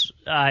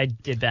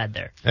did bad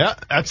there. Yeah,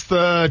 that's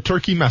the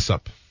turkey mess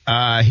up.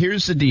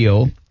 Here's the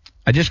deal.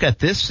 I just got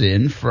this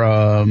in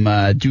from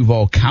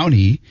Duval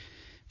County.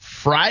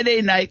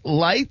 Friday night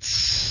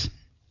lights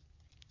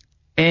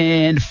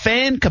and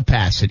fan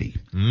capacity.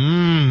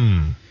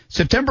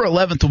 September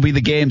 11th will be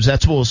the games.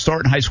 That's when we'll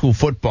start in high school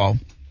football.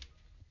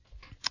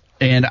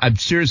 And I'm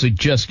seriously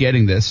just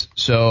getting this.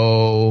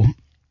 So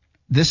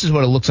this is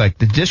what it looks like.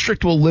 The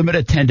district will limit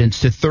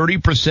attendance to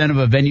 30% of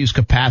a venue's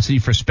capacity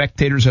for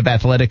spectators of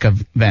athletic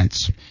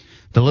events.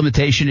 The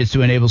limitation is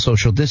to enable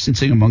social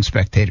distancing among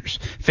spectators.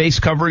 Face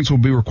coverings will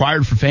be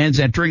required for fans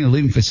entering and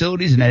leaving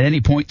facilities, and at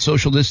any point,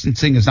 social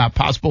distancing is not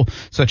possible,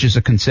 such as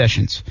the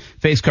concessions.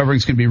 Face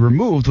coverings can be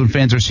removed when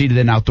fans are seated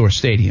in outdoor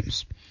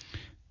stadiums.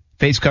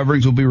 Face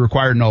coverings will be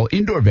required in all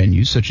indoor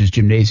venues, such as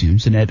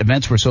gymnasiums, and at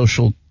events where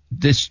social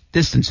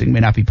distancing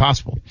may not be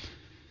possible,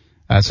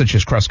 such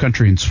as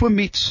cross-country and swim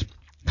meets.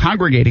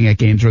 Congregating at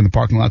games or in the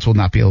parking lots will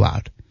not be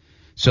allowed.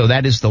 So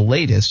that is the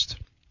latest,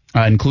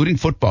 including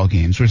football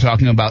games. We're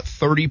talking about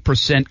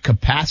 30%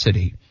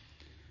 capacity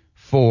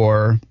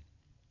for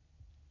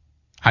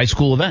high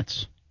school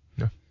events.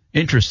 Yeah.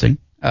 Interesting.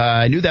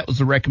 I knew that was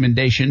the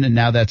recommendation, and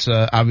now that's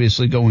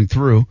obviously going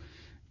through.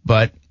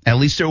 But at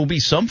least there will be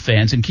some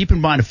fans. And keep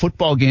in mind,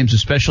 football games,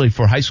 especially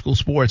for high school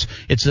sports,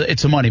 it's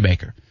a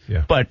moneymaker.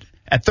 Yeah. But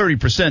at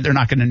 30%, they're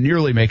not going to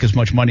nearly make as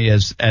much money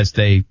as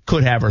they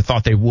could have or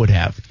thought they would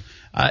have.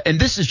 And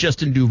this is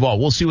just in Duval.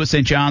 We'll see what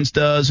St. John's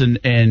does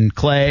and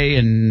Clay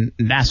and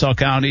Nassau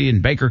County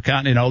and Baker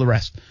County and all the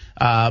rest.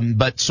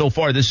 But so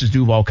far, this is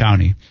Duval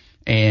County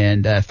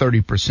and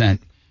 30%.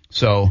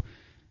 So,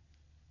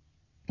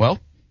 well,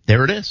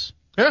 there it is.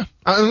 Yeah.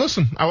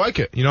 Listen, I like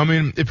it. You know, I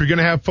mean, if you're going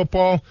to have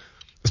football,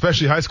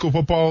 especially high school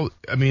football,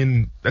 I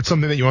mean, that's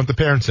something that you want the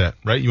parents at,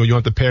 right? You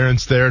want the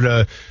parents there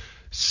to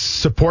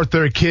support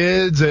their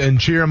kids and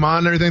cheer them on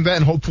and everything like that,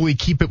 and hopefully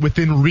keep it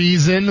within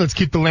reason. Let's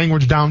keep the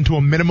language down to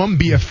a minimum.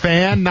 Be a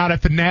fan, not a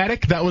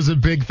fanatic. That was a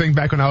big thing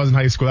back when I was in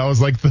high school. That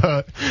was like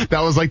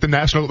the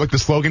national, like the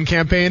slogan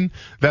campaign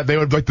that they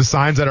would like the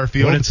signs at our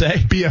field. What did it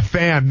say? Be a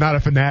fan, not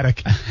a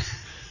fanatic.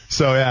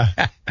 So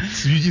yeah,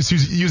 so you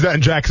use that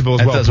in Jacksonville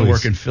as well. That doesn't please.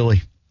 work in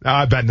Philly.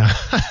 I bet not.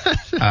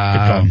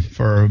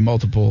 For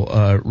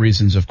multiple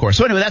reasons, of course.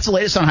 So anyway, that's the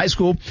latest on high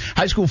school.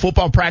 High school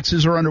football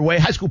practices are underway.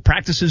 High school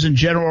practices in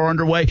general are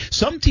underway.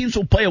 Some teams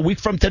will play a week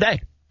from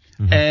today.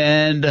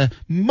 And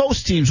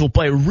most teams will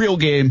play a real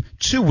game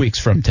 2 weeks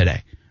from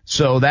today.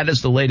 So that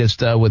is the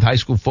latest with high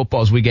school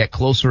football as we get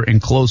closer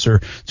and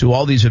closer to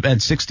all these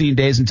events. 16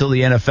 days until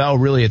the NFL.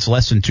 Really, it's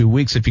less than 2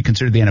 weeks if you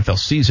consider the NFL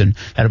season.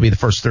 That'll be the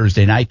first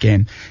Thursday night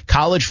game.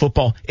 College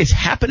football is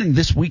happening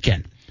this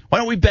weekend. Why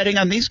aren't we betting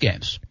on these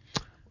games?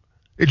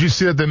 Did you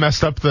see that they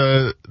messed up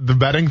the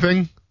betting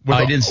thing?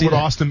 I didn't see that.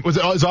 Austin.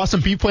 Is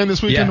Austin Peay playing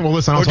this weekend? Yeah. Well,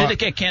 listen, or did it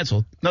get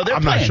canceled? No, they're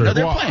playing. Not sure. No,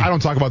 they're well, playing. I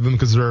don't talk about them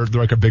because they're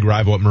like a big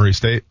rival at Murray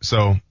State.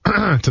 So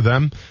to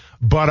them.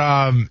 But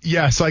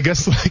so I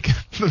guess like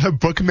the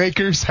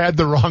bookmakers had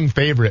the wrong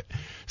favorite.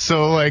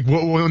 So like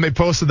when they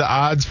posted the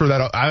odds for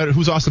that,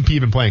 who's Austin Peay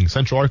been playing?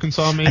 Central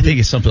Arkansas, maybe? I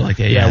think it's something like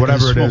that. Yeah,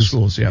 whatever it is.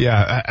 Schools, yeah.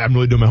 Yeah, I'm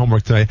really doing my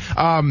homework today.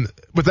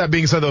 With that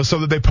being said, though, so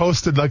that they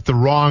posted like the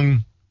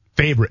wrong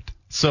favorite.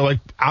 So, like,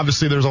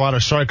 obviously there's a lot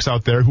of sharks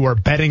out there who are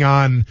betting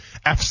on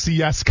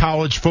FCS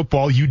college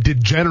football. You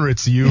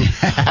degenerates, you.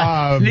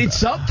 Need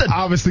something.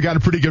 Obviously got a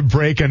pretty good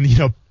break and,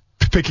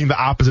 picking the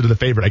opposite of the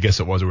favorite, I guess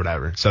it was, or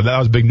whatever. So that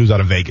was big news out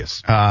of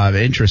Vegas.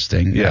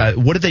 Interesting. Yeah.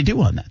 What did they do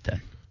on that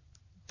then?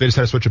 They just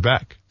had to switch it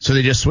back. So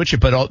they just switch it,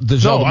 but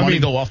does all the money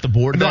go off the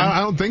board No, then? I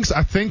don't think so.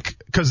 I think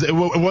because it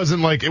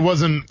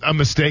wasn't a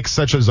mistake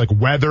such as like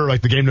weather,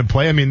 like the game didn't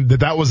play. I mean,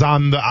 that was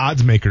on the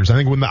odds makers. I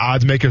think when the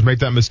odds makers make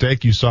that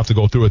mistake, you still have to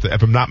go through with it,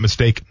 if I'm not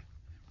mistaken.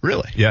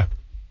 Really? Yeah.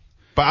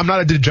 But I'm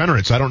not a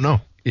degenerate, so I don't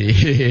know.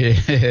 Pretty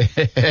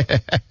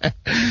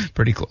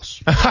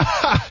close.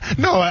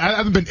 No, I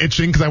haven't been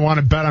itching because I want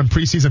to bet on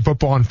preseason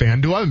football on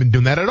FanDuel. I haven't been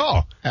doing that at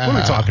all. What are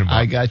we talking about?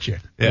 I got you.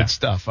 Yeah. Good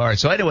stuff. All right.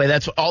 So anyway,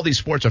 that's all these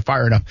sports are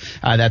firing up.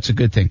 That's a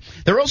good thing.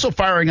 They're also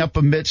firing up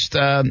amidst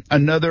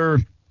another,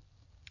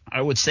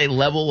 I would say,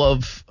 level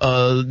of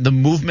the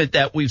movement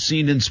that we've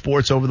seen in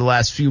sports over the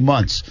last few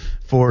months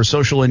for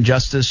social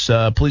injustice,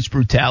 police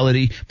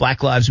brutality,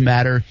 Black Lives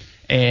Matter.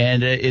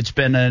 And it's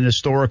been an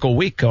historical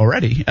week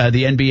already.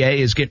 The NBA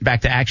is getting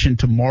back to action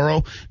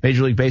tomorrow.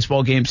 Major League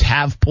Baseball games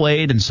have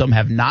played and some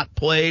have not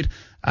played.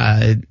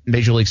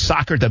 Major League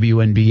Soccer,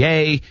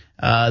 WNBA,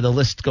 the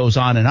list goes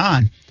on.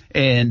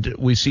 And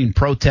we've seen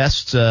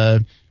protests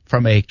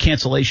from a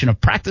cancellation of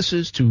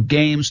practices to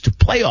games to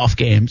playoff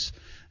games.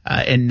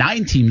 And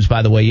 9 teams,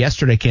 by the way,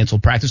 yesterday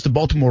canceled practice. The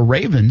Baltimore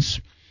Ravens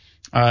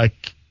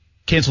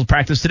canceled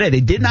practice today.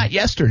 They did not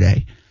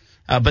yesterday.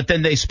 But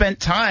then they spent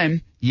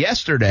time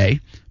yesterday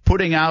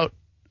putting out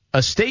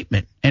a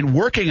statement and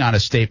working on a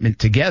statement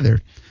together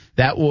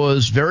that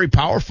was very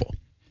powerful.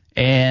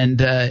 And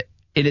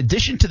in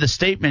addition to the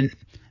statement,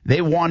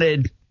 they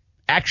wanted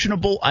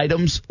actionable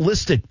items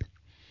listed.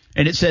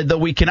 And it said, though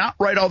we cannot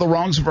right all the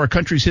wrongs of our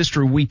country's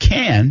history, we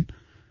can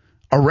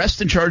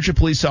arrest and charge the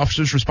police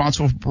officers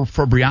responsible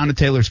for Breonna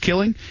Taylor's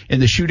killing and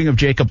the shooting of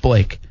Jacob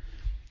Blake.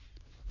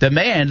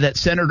 Demand that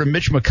Senator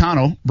Mitch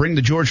McConnell bring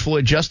the George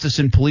Floyd Justice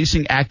in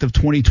Policing Act of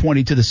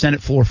 2020 to the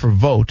Senate floor for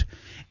vote,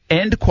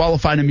 end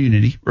qualified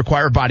immunity,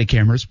 require body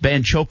cameras,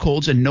 ban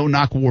chokeholds and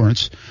no-knock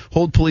warrants,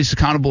 hold police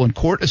accountable in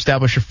court,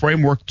 establish a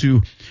framework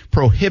to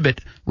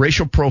prohibit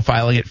racial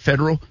profiling at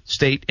federal,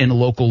 state, and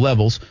local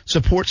levels,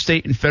 support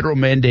state and federal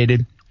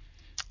mandated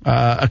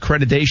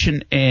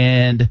accreditation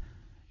and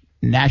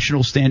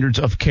national standards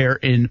of care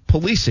in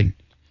policing.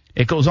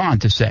 It goes on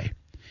to say,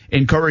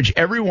 encourage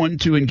everyone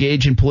to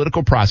engage in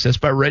political process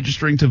by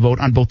registering to vote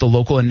on both the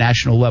local and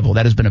national level.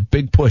 That has been a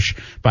big push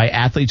by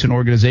athletes and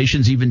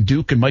organizations, even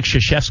Duke and Mike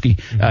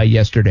Krzyzewski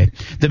yesterday.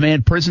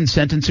 Demand prison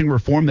sentencing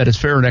reform that is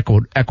fair and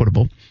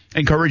equitable.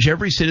 Encourage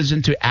every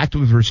citizen to act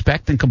with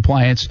respect and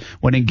compliance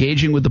when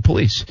engaging with the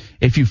police.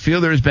 If you feel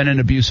there has been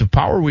an abuse of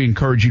power, we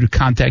encourage you to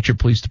contact your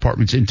police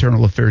department's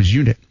internal affairs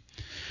unit.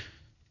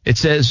 It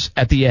says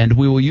at the end,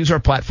 we will use our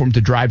platform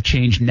to drive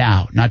change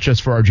now, not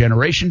just for our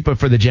generation, but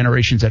for the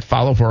generations that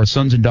follow, for our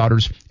sons and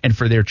daughters, and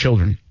for their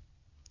children.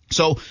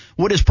 So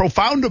what is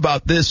profound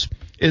about this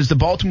is the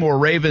Baltimore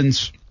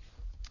Ravens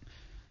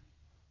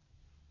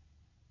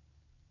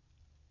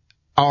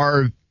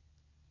are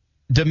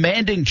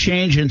demanding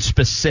change and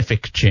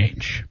specific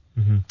change.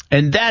 Mm-hmm.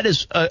 And that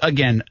is,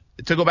 again,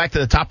 to go back to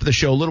the top of the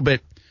show a little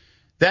bit,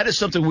 that is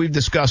something we've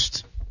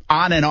discussed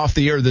on and off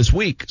the air this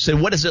week. So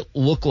what does it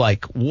look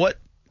like? What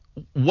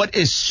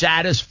is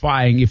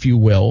satisfying, if you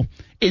will,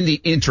 in the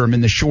interim,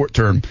 in the short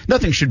term?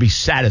 Nothing should be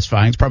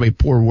satisfying. It's probably a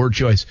poor word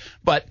choice.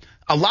 But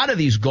a lot of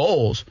these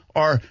goals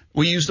are,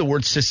 we use the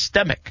word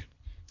systemic.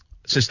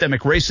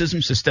 Systemic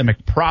racism,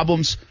 systemic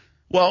problems.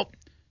 Well,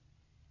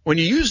 when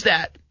you use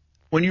that,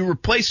 when you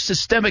replace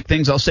systemic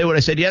things, I'll say what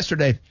I said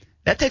yesterday,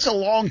 that takes a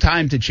long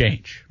time to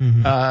change.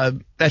 Mm-hmm.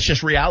 That's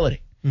just reality.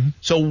 Mm-hmm.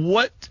 So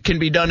what can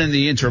be done in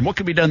the interim? What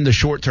can be done in the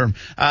short term?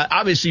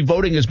 Obviously,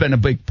 voting has been a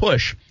big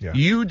push. Yeah.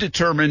 You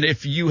determine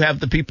if you have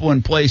the people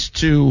in place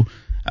to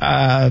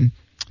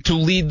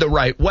lead the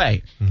right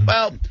way. Mm-hmm.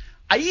 Well,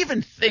 I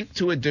even think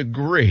to a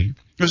degree,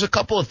 there's a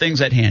couple of things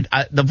at hand.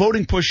 The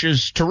voting push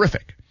is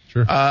terrific.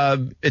 Sure.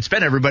 It's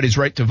been everybody's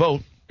right to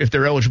vote. if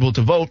they're eligible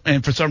to vote,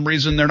 and for some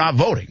reason they're not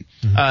voting.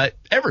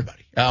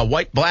 Everybody,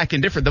 white, black,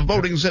 and different. The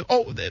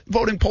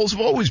voting polls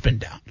have always been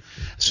down.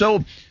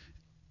 So,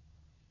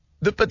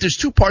 but there's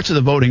two parts of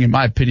the voting, in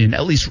my opinion,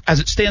 at least as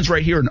it stands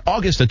right here in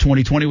August of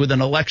 2020, with an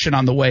election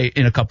on the way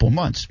in a couple of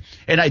months.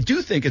 And I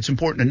do think it's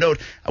important to note,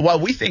 while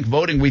we think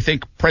voting, we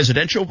think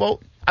presidential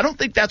vote. I don't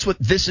think that's what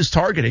this is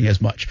targeting as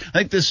much.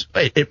 I think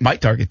it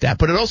might target that,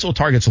 but it also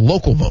targets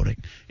local voting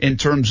in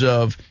terms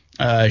of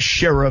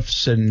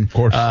sheriffs and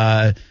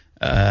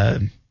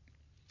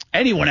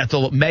anyone at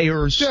the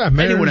mayors,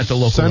 anyone at the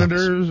local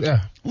senators,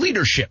 levels.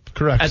 Leadership,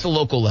 correct, at the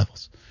local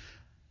levels.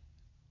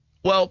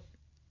 Well,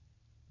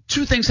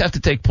 two things have to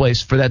take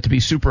place for that to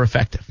be super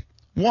effective.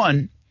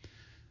 One,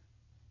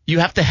 you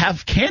have to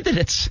have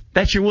candidates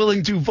that you're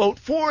willing to vote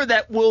for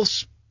that will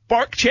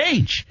spark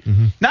change.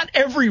 Not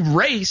every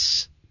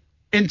race,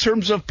 in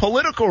terms of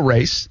political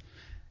race,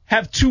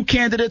 have two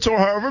candidates or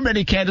however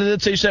many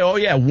candidates they say, oh,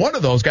 yeah, one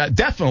of those guys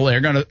definitely are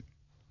going to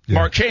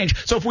mark change.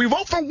 So if we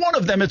vote for one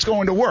of them, it's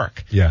going to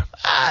work.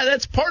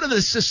 That's part of the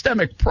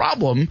systemic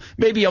problem,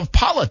 maybe, of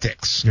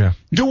politics.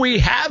 Do we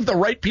have the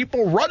right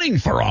people running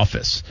for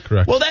office?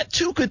 Correct. Well, that,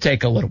 too, could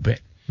take a little bit.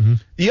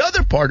 The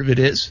other part of it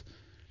is,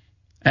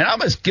 and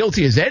I'm as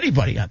guilty as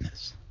anybody on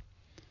this,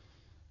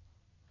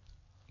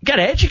 you got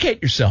to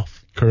educate yourself.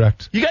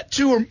 Correct. You got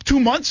 2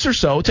 months or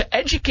so to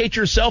educate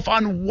yourself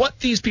on what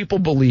these people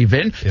believe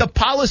in, the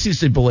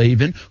policies they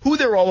believe in, who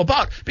they're all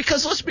about.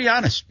 Because let's be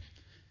honest,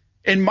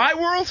 in my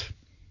world,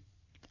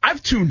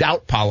 I've tuned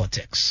out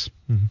politics.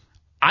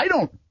 I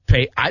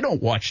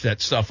don't watch that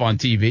stuff on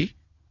TV.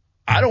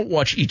 I don't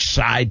watch each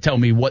side tell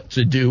me what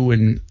to do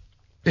and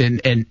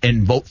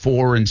vote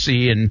for and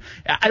see, and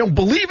I don't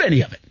believe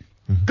any of it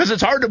because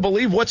it's hard to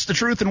believe what's the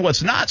truth and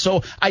what's not.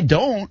 So I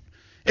don't,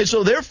 and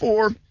so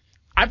therefore,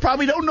 I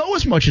probably don't know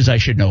as much as I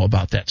should know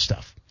about that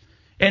stuff.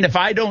 And if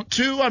I don't,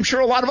 too, I'm sure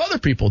a lot of other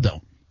people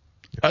don't.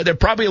 They're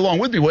probably along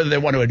with me, whether they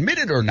want to admit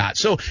it or not.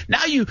 So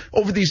now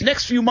over these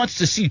next few months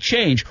to see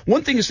change,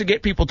 one thing is to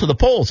get people to the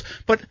polls.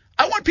 But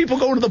I want people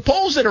going to the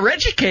polls that are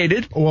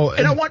educated,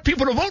 and I want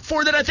people to vote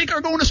for that I think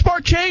are going to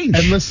spark change.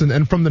 And listen,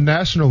 and from the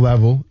national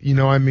level, you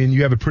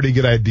have a pretty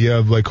good idea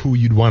of like who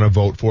you'd want to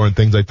vote for and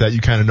things like that. You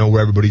kind of know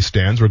where everybody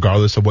stands,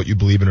 regardless of what you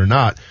believe in or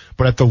not.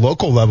 But at the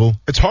local level,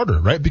 it's harder,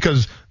 right?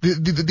 Because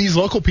these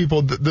local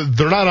people,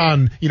 they're not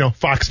on,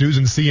 Fox News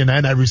and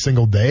CNN every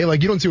single day.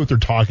 Like, you don't see what they're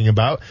talking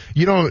about.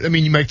 You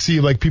might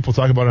see like people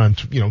talk about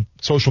it on,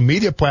 social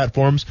media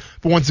platforms.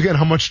 But once again,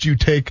 how much do you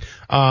take,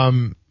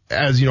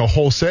 as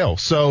wholesale?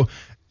 So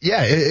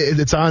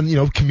it's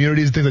on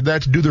communities and things like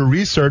that to do their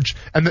research,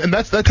 and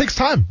that takes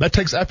time, that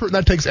takes effort, and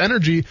that takes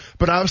energy.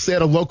 But obviously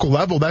at a local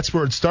level, that's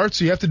where it starts.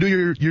 So you have to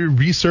do your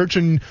research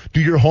and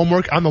do your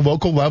homework on the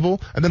local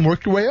level, and then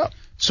work your way up.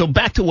 So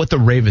back to what the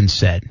Ravens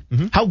said.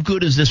 How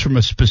good is this from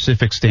a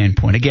specific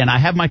standpoint? Again, I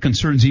have my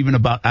concerns even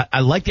about.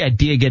 I like the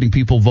idea of getting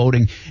people vote,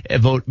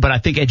 but I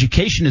think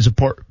education is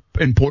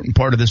important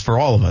part of this for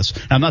all of us.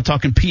 And I'm not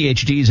talking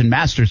PhDs and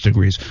master's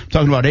degrees. I'm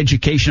talking about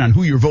education on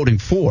who you're voting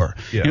for.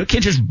 You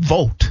can't just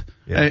vote.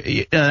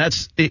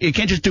 It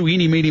can't just do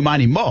eeny, meeny,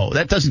 miny, mo.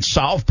 That doesn't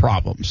solve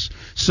problems.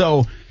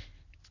 So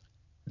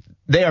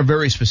they are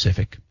very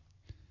specific.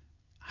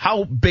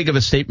 How big of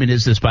a statement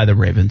is this by the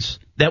Ravens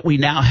that we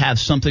now have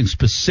something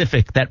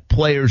specific that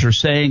players are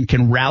saying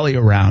can rally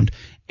around,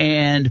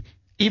 and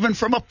even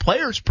from a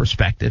player's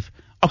perspective,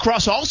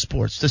 across all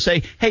sports, to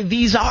say, hey,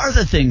 these are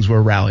the things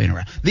we're rallying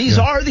around. These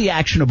are the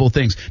actionable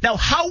things. Now,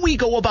 how we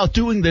go about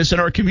doing this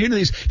in our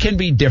communities can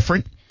be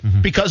different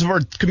because of our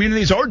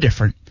communities are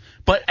different.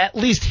 But at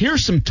least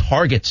here's some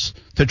targets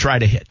to try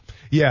to hit.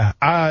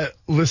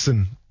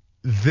 Listen,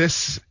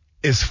 this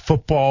is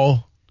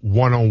football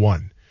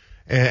 101.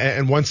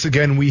 And once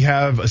again, we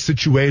have a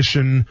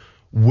situation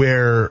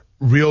where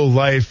real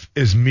life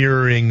is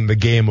mirroring the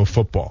game of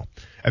football.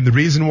 And the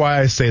reason why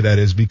I say that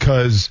is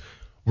because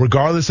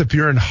regardless if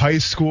you're in high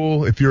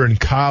school, if you're in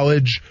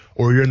college,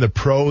 or you're in the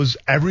pros,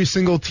 every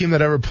single team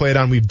that ever played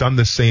on, we've done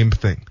the same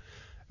thing.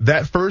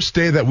 That first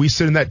day that we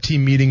sit in that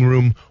team meeting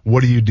room,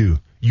 what do?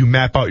 You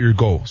map out your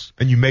goals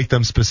and you make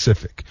them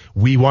specific.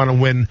 We want to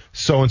win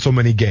so and so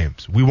many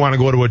games. We want to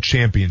go to a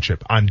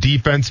championship. On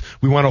defense,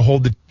 we want to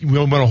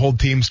hold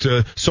teams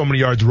to so many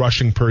yards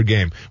rushing per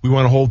game. We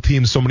want to hold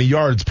teams so many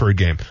yards per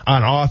game.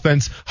 On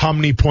offense, how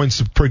many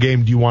points per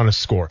game do you want to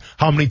score?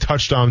 How many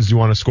touchdowns do you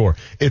want to score?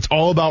 It's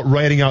all about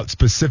writing out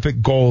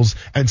specific goals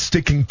and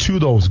sticking to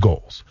those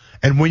goals.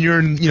 And when you're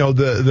in,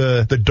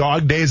 the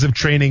dog days of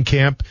training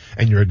camp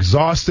and you're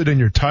exhausted and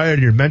you're tired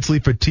and you're mentally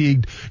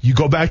fatigued, you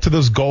go back to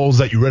those goals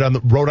that you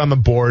wrote on the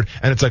board,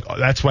 and it's like, oh,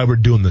 that's why we're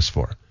doing this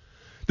for.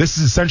 This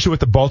is essentially what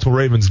the Baltimore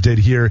Ravens did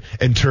here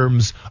in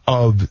terms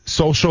of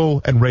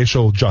social and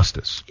racial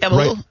justice. I'm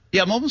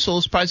almost a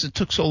little surprised it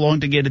took so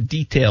long to get a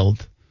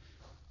detailed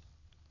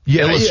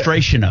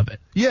illustration of it.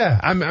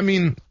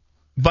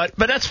 But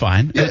that's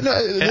fine.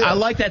 I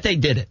like that they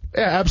did it.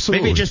 Yeah,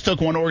 absolutely. Maybe it just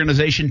took one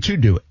organization to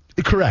do it.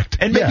 Correct.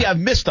 And maybe I've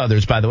missed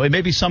others, by the way.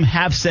 Maybe some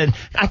have said.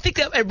 I think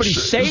that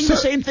everybody's saying the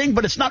same thing,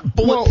 but it's not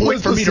bullet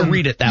point for me to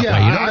read it that way.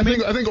 You know what I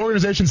mean? I think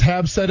organizations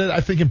have said it.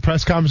 I think in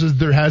press conferences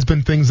there has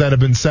been things that have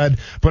been said,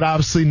 but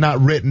obviously not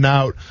written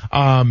out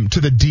to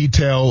the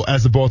detail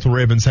as the Baltimore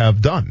Ravens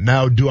have done.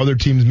 Now, do other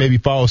teams maybe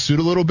follow suit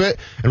a little bit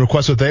and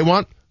request what they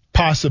want?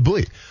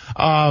 Possibly.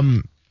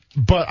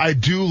 But I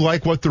do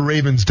like what the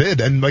Ravens did.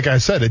 And like I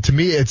said, to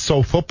me, it's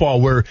so football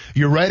where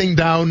you're writing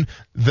down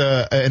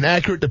an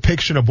accurate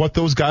depiction of what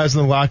those guys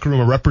in the locker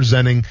room are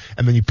representing,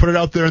 and then you put it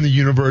out there in the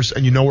universe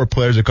and you know where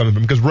players are coming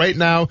from. Because right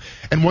now,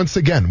 and once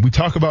again, we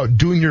talk about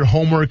doing your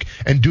homework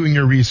and doing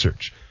your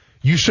research.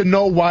 You should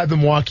know why the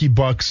Milwaukee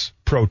Bucks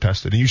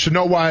protested. And you should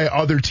know why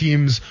other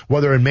teams,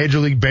 whether in Major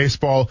League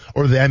Baseball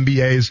or the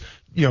NBA's,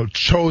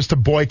 chose to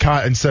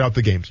boycott and set out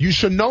the games. You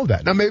should know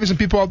that. Now, maybe some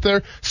people out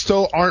there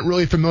still aren't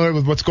really familiar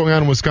with what's going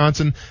on in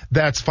Wisconsin.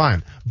 That's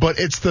fine. But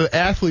it's the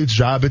athlete's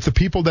job. It's the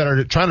people that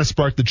are trying to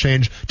spark the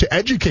change to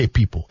educate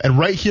people. And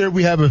right here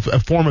we have a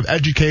form of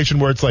education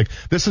where it's like,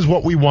 this is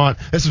what we want.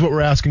 This is what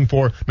we're asking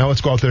for. Now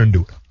let's go out there and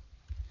do it.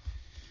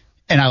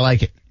 And I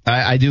like it.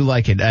 I do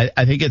like it.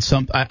 I think it's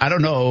I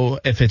don't know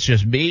if it's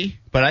just me,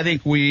 but I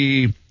think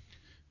we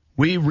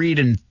read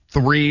in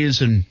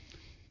threes and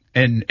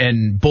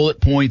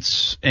bullet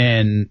points,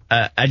 and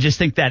I just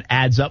think that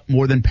adds up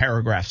more than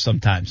paragraphs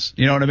sometimes.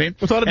 You know what I mean?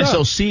 Without a doubt. And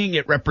so seeing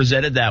it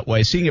represented that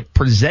way, seeing it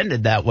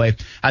presented that way,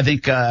 I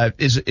think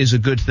is a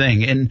good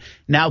thing. And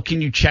now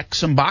can you check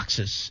some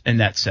boxes in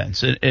that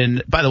sense?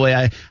 And by the way,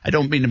 I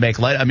don't mean to make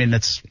light. I mean,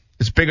 it's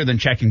bigger than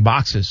checking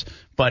boxes,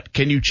 but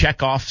can you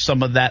check off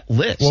some of that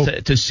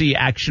list to see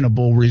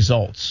actionable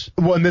results?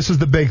 Well, and this is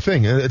the big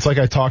thing. It's like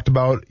I talked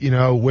about,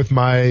 with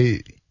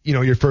my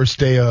your first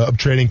day of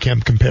training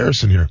camp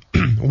comparison here,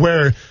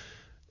 where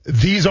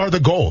these are the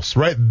goals,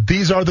 right?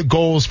 These are the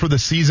goals for the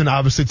season.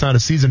 Obviously, it's not a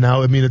season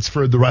now. I mean, it's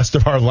for the rest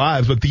of our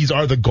lives, but these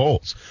are the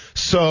goals.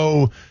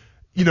 So,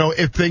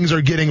 if things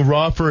are getting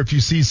rough or if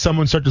you see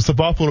someone start to slip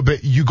off a little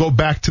bit, you go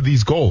back to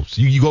these goals.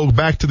 You go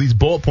back to these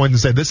bullet points and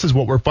say, this is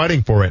what we're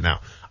fighting for right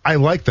now. I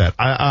like that.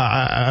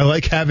 I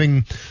like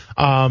having,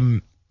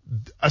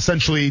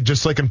 essentially,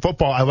 just like in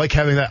football, I like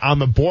having that on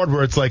the board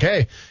where it's like,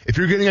 hey, if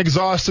you're getting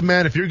exhausted,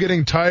 man, if you're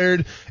getting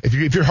tired, if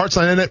your heart's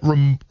not in it,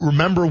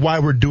 remember why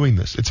we're doing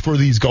this. It's for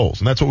these goals,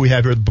 and that's what we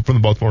have here from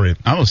the Baltimore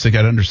Ravens. I almost think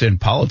I'd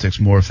understand politics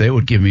more if they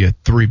would give me a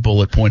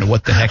 3-bullet point of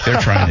what the heck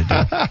they're trying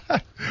to do.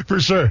 For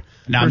sure.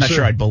 Now, I'm not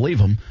sure I'd believe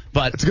them,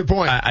 but that's a good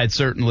point. I'd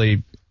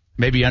certainly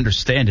maybe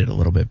understand it a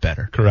little bit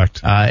better.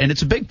 Correct. And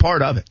it's a big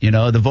part of it.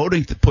 The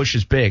voting push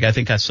is big. I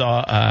think I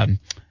saw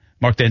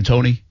Mark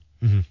D'Antoni.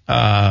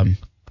 Mm-hmm.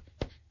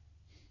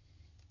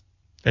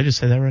 Did I just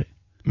say that right?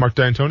 Mark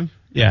D'Antoni?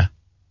 Yeah.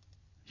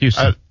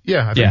 Houston.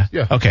 Yeah.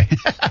 Okay.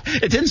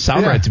 It didn't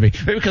sound right to me.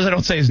 Maybe because I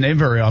don't say his name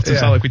very often.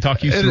 It's not like we talk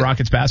Houston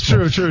Rockets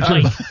basketball. True.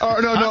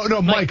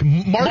 No, Mike.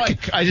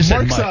 Mark. I just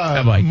said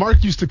Mike.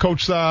 Mark used to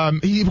coach.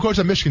 He coached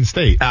at Michigan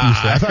State.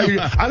 I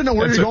didn't know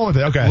where you were going with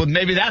it. Okay. Well,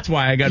 maybe that's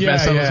why I got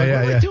messed up. I was like,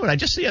 what am I doing? I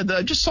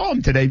just saw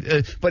him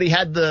today. But he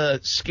had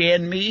the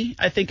Scan Me,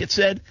 I think it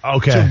said,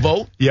 to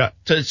vote. Yeah.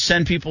 To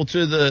send people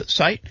to the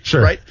site.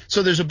 Sure. Right?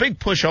 So there's a big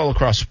push all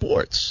across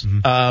sports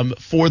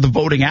for the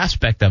voting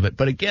aspect of it.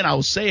 But again, I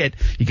will say it.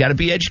 You got to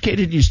be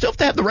educated. You still have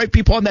to have the right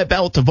people on that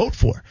ballot to vote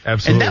for.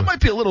 Absolutely. And that might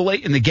be a little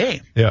late in the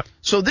game. Yeah.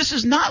 So this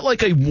is not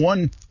like a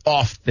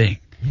one-off thing,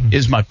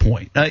 is my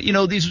point.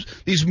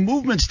 These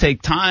movements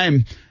take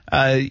time.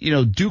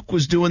 Duke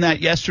was doing that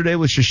yesterday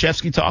with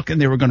Krzyzewski talking.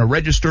 They were going to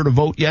register to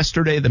vote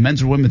yesterday, the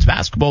men's and women's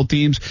basketball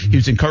teams. He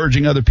was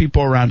encouraging other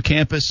people around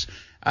campus.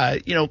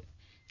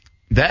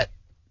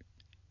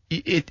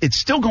 It's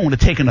still going to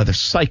take another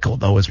cycle,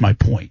 though, is my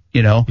point,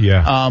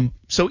 Yeah.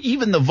 So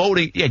even the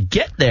voting,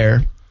 get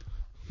there.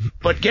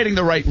 But getting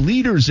the right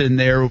leaders in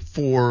there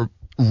for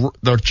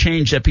the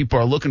change that people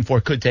are looking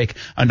for could take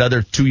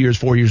another 2 years,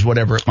 4 years,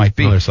 whatever it might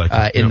be in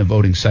the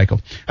voting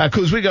cycle.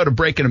 Kuz, we go to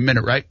break in a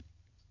minute, right?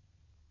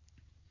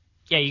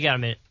 Yeah, you got a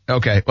minute.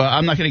 Okay. Well,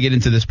 I'm not going to get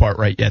into this part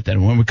right yet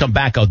then. When we come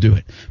back, I'll do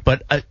it.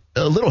 But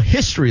a little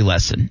history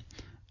lesson,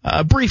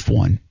 a brief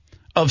one,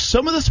 of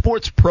some of the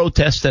sports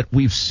protests that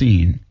we've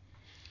seen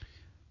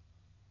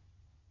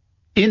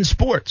in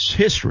sports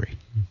history.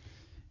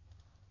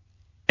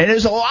 And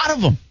there's a lot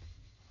of them.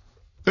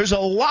 There's a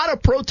lot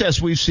of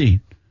protests we've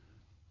seen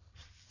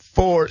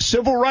for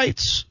civil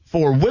rights,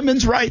 for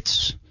women's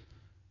rights,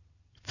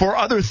 for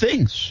other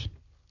things.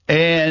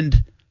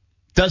 And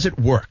does it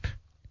work?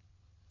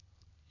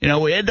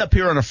 We end up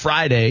here on a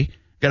Friday,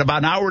 got about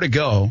an hour to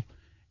go,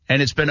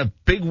 and it's been a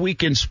big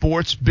week in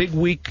sports, big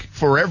week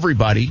for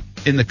everybody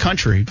in the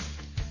country.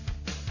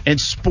 And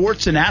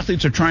sports and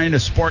athletes are trying to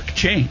spark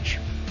change.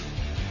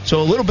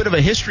 So a little bit of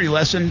a history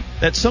lesson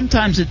that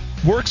sometimes it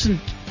works and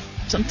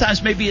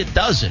sometimes maybe it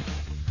doesn't.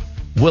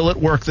 Will it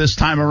work this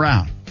time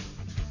around?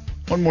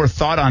 One more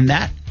thought on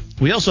that.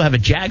 We also have a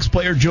Jags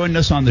player joining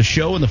us on the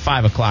show in the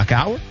 5 o'clock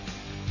hour.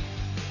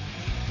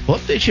 We'll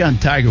update you on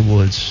Tiger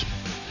Woods.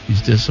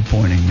 He's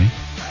disappointing me.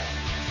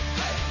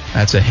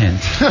 That's a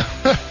hint.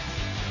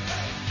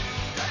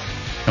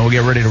 and we'll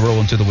get ready to roll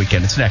into the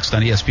weekend. It's next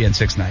on ESPN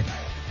 690.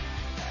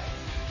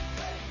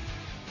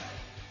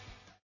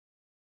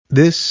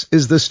 This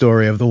is the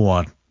story of the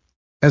one.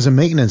 As a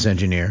maintenance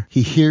engineer,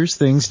 he hears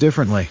things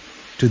differently.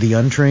 To the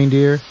untrained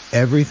ear,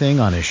 everything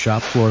on his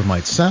shop floor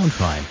might sound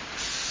fine,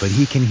 but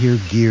he can hear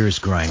gears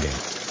grinding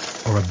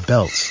or a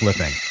belt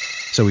slipping.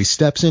 So he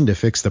steps in to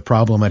fix the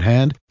problem at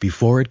hand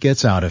before it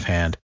gets out of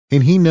hand.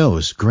 And he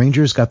knows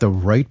Grainger's got the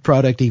right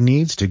product he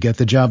needs to get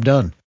the job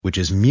done, which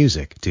is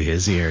music to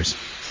his ears.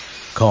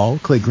 Call,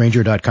 click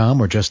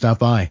Grainger.com, or just stop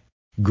by.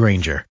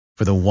 Grainger,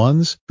 for the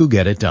ones who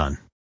get it done.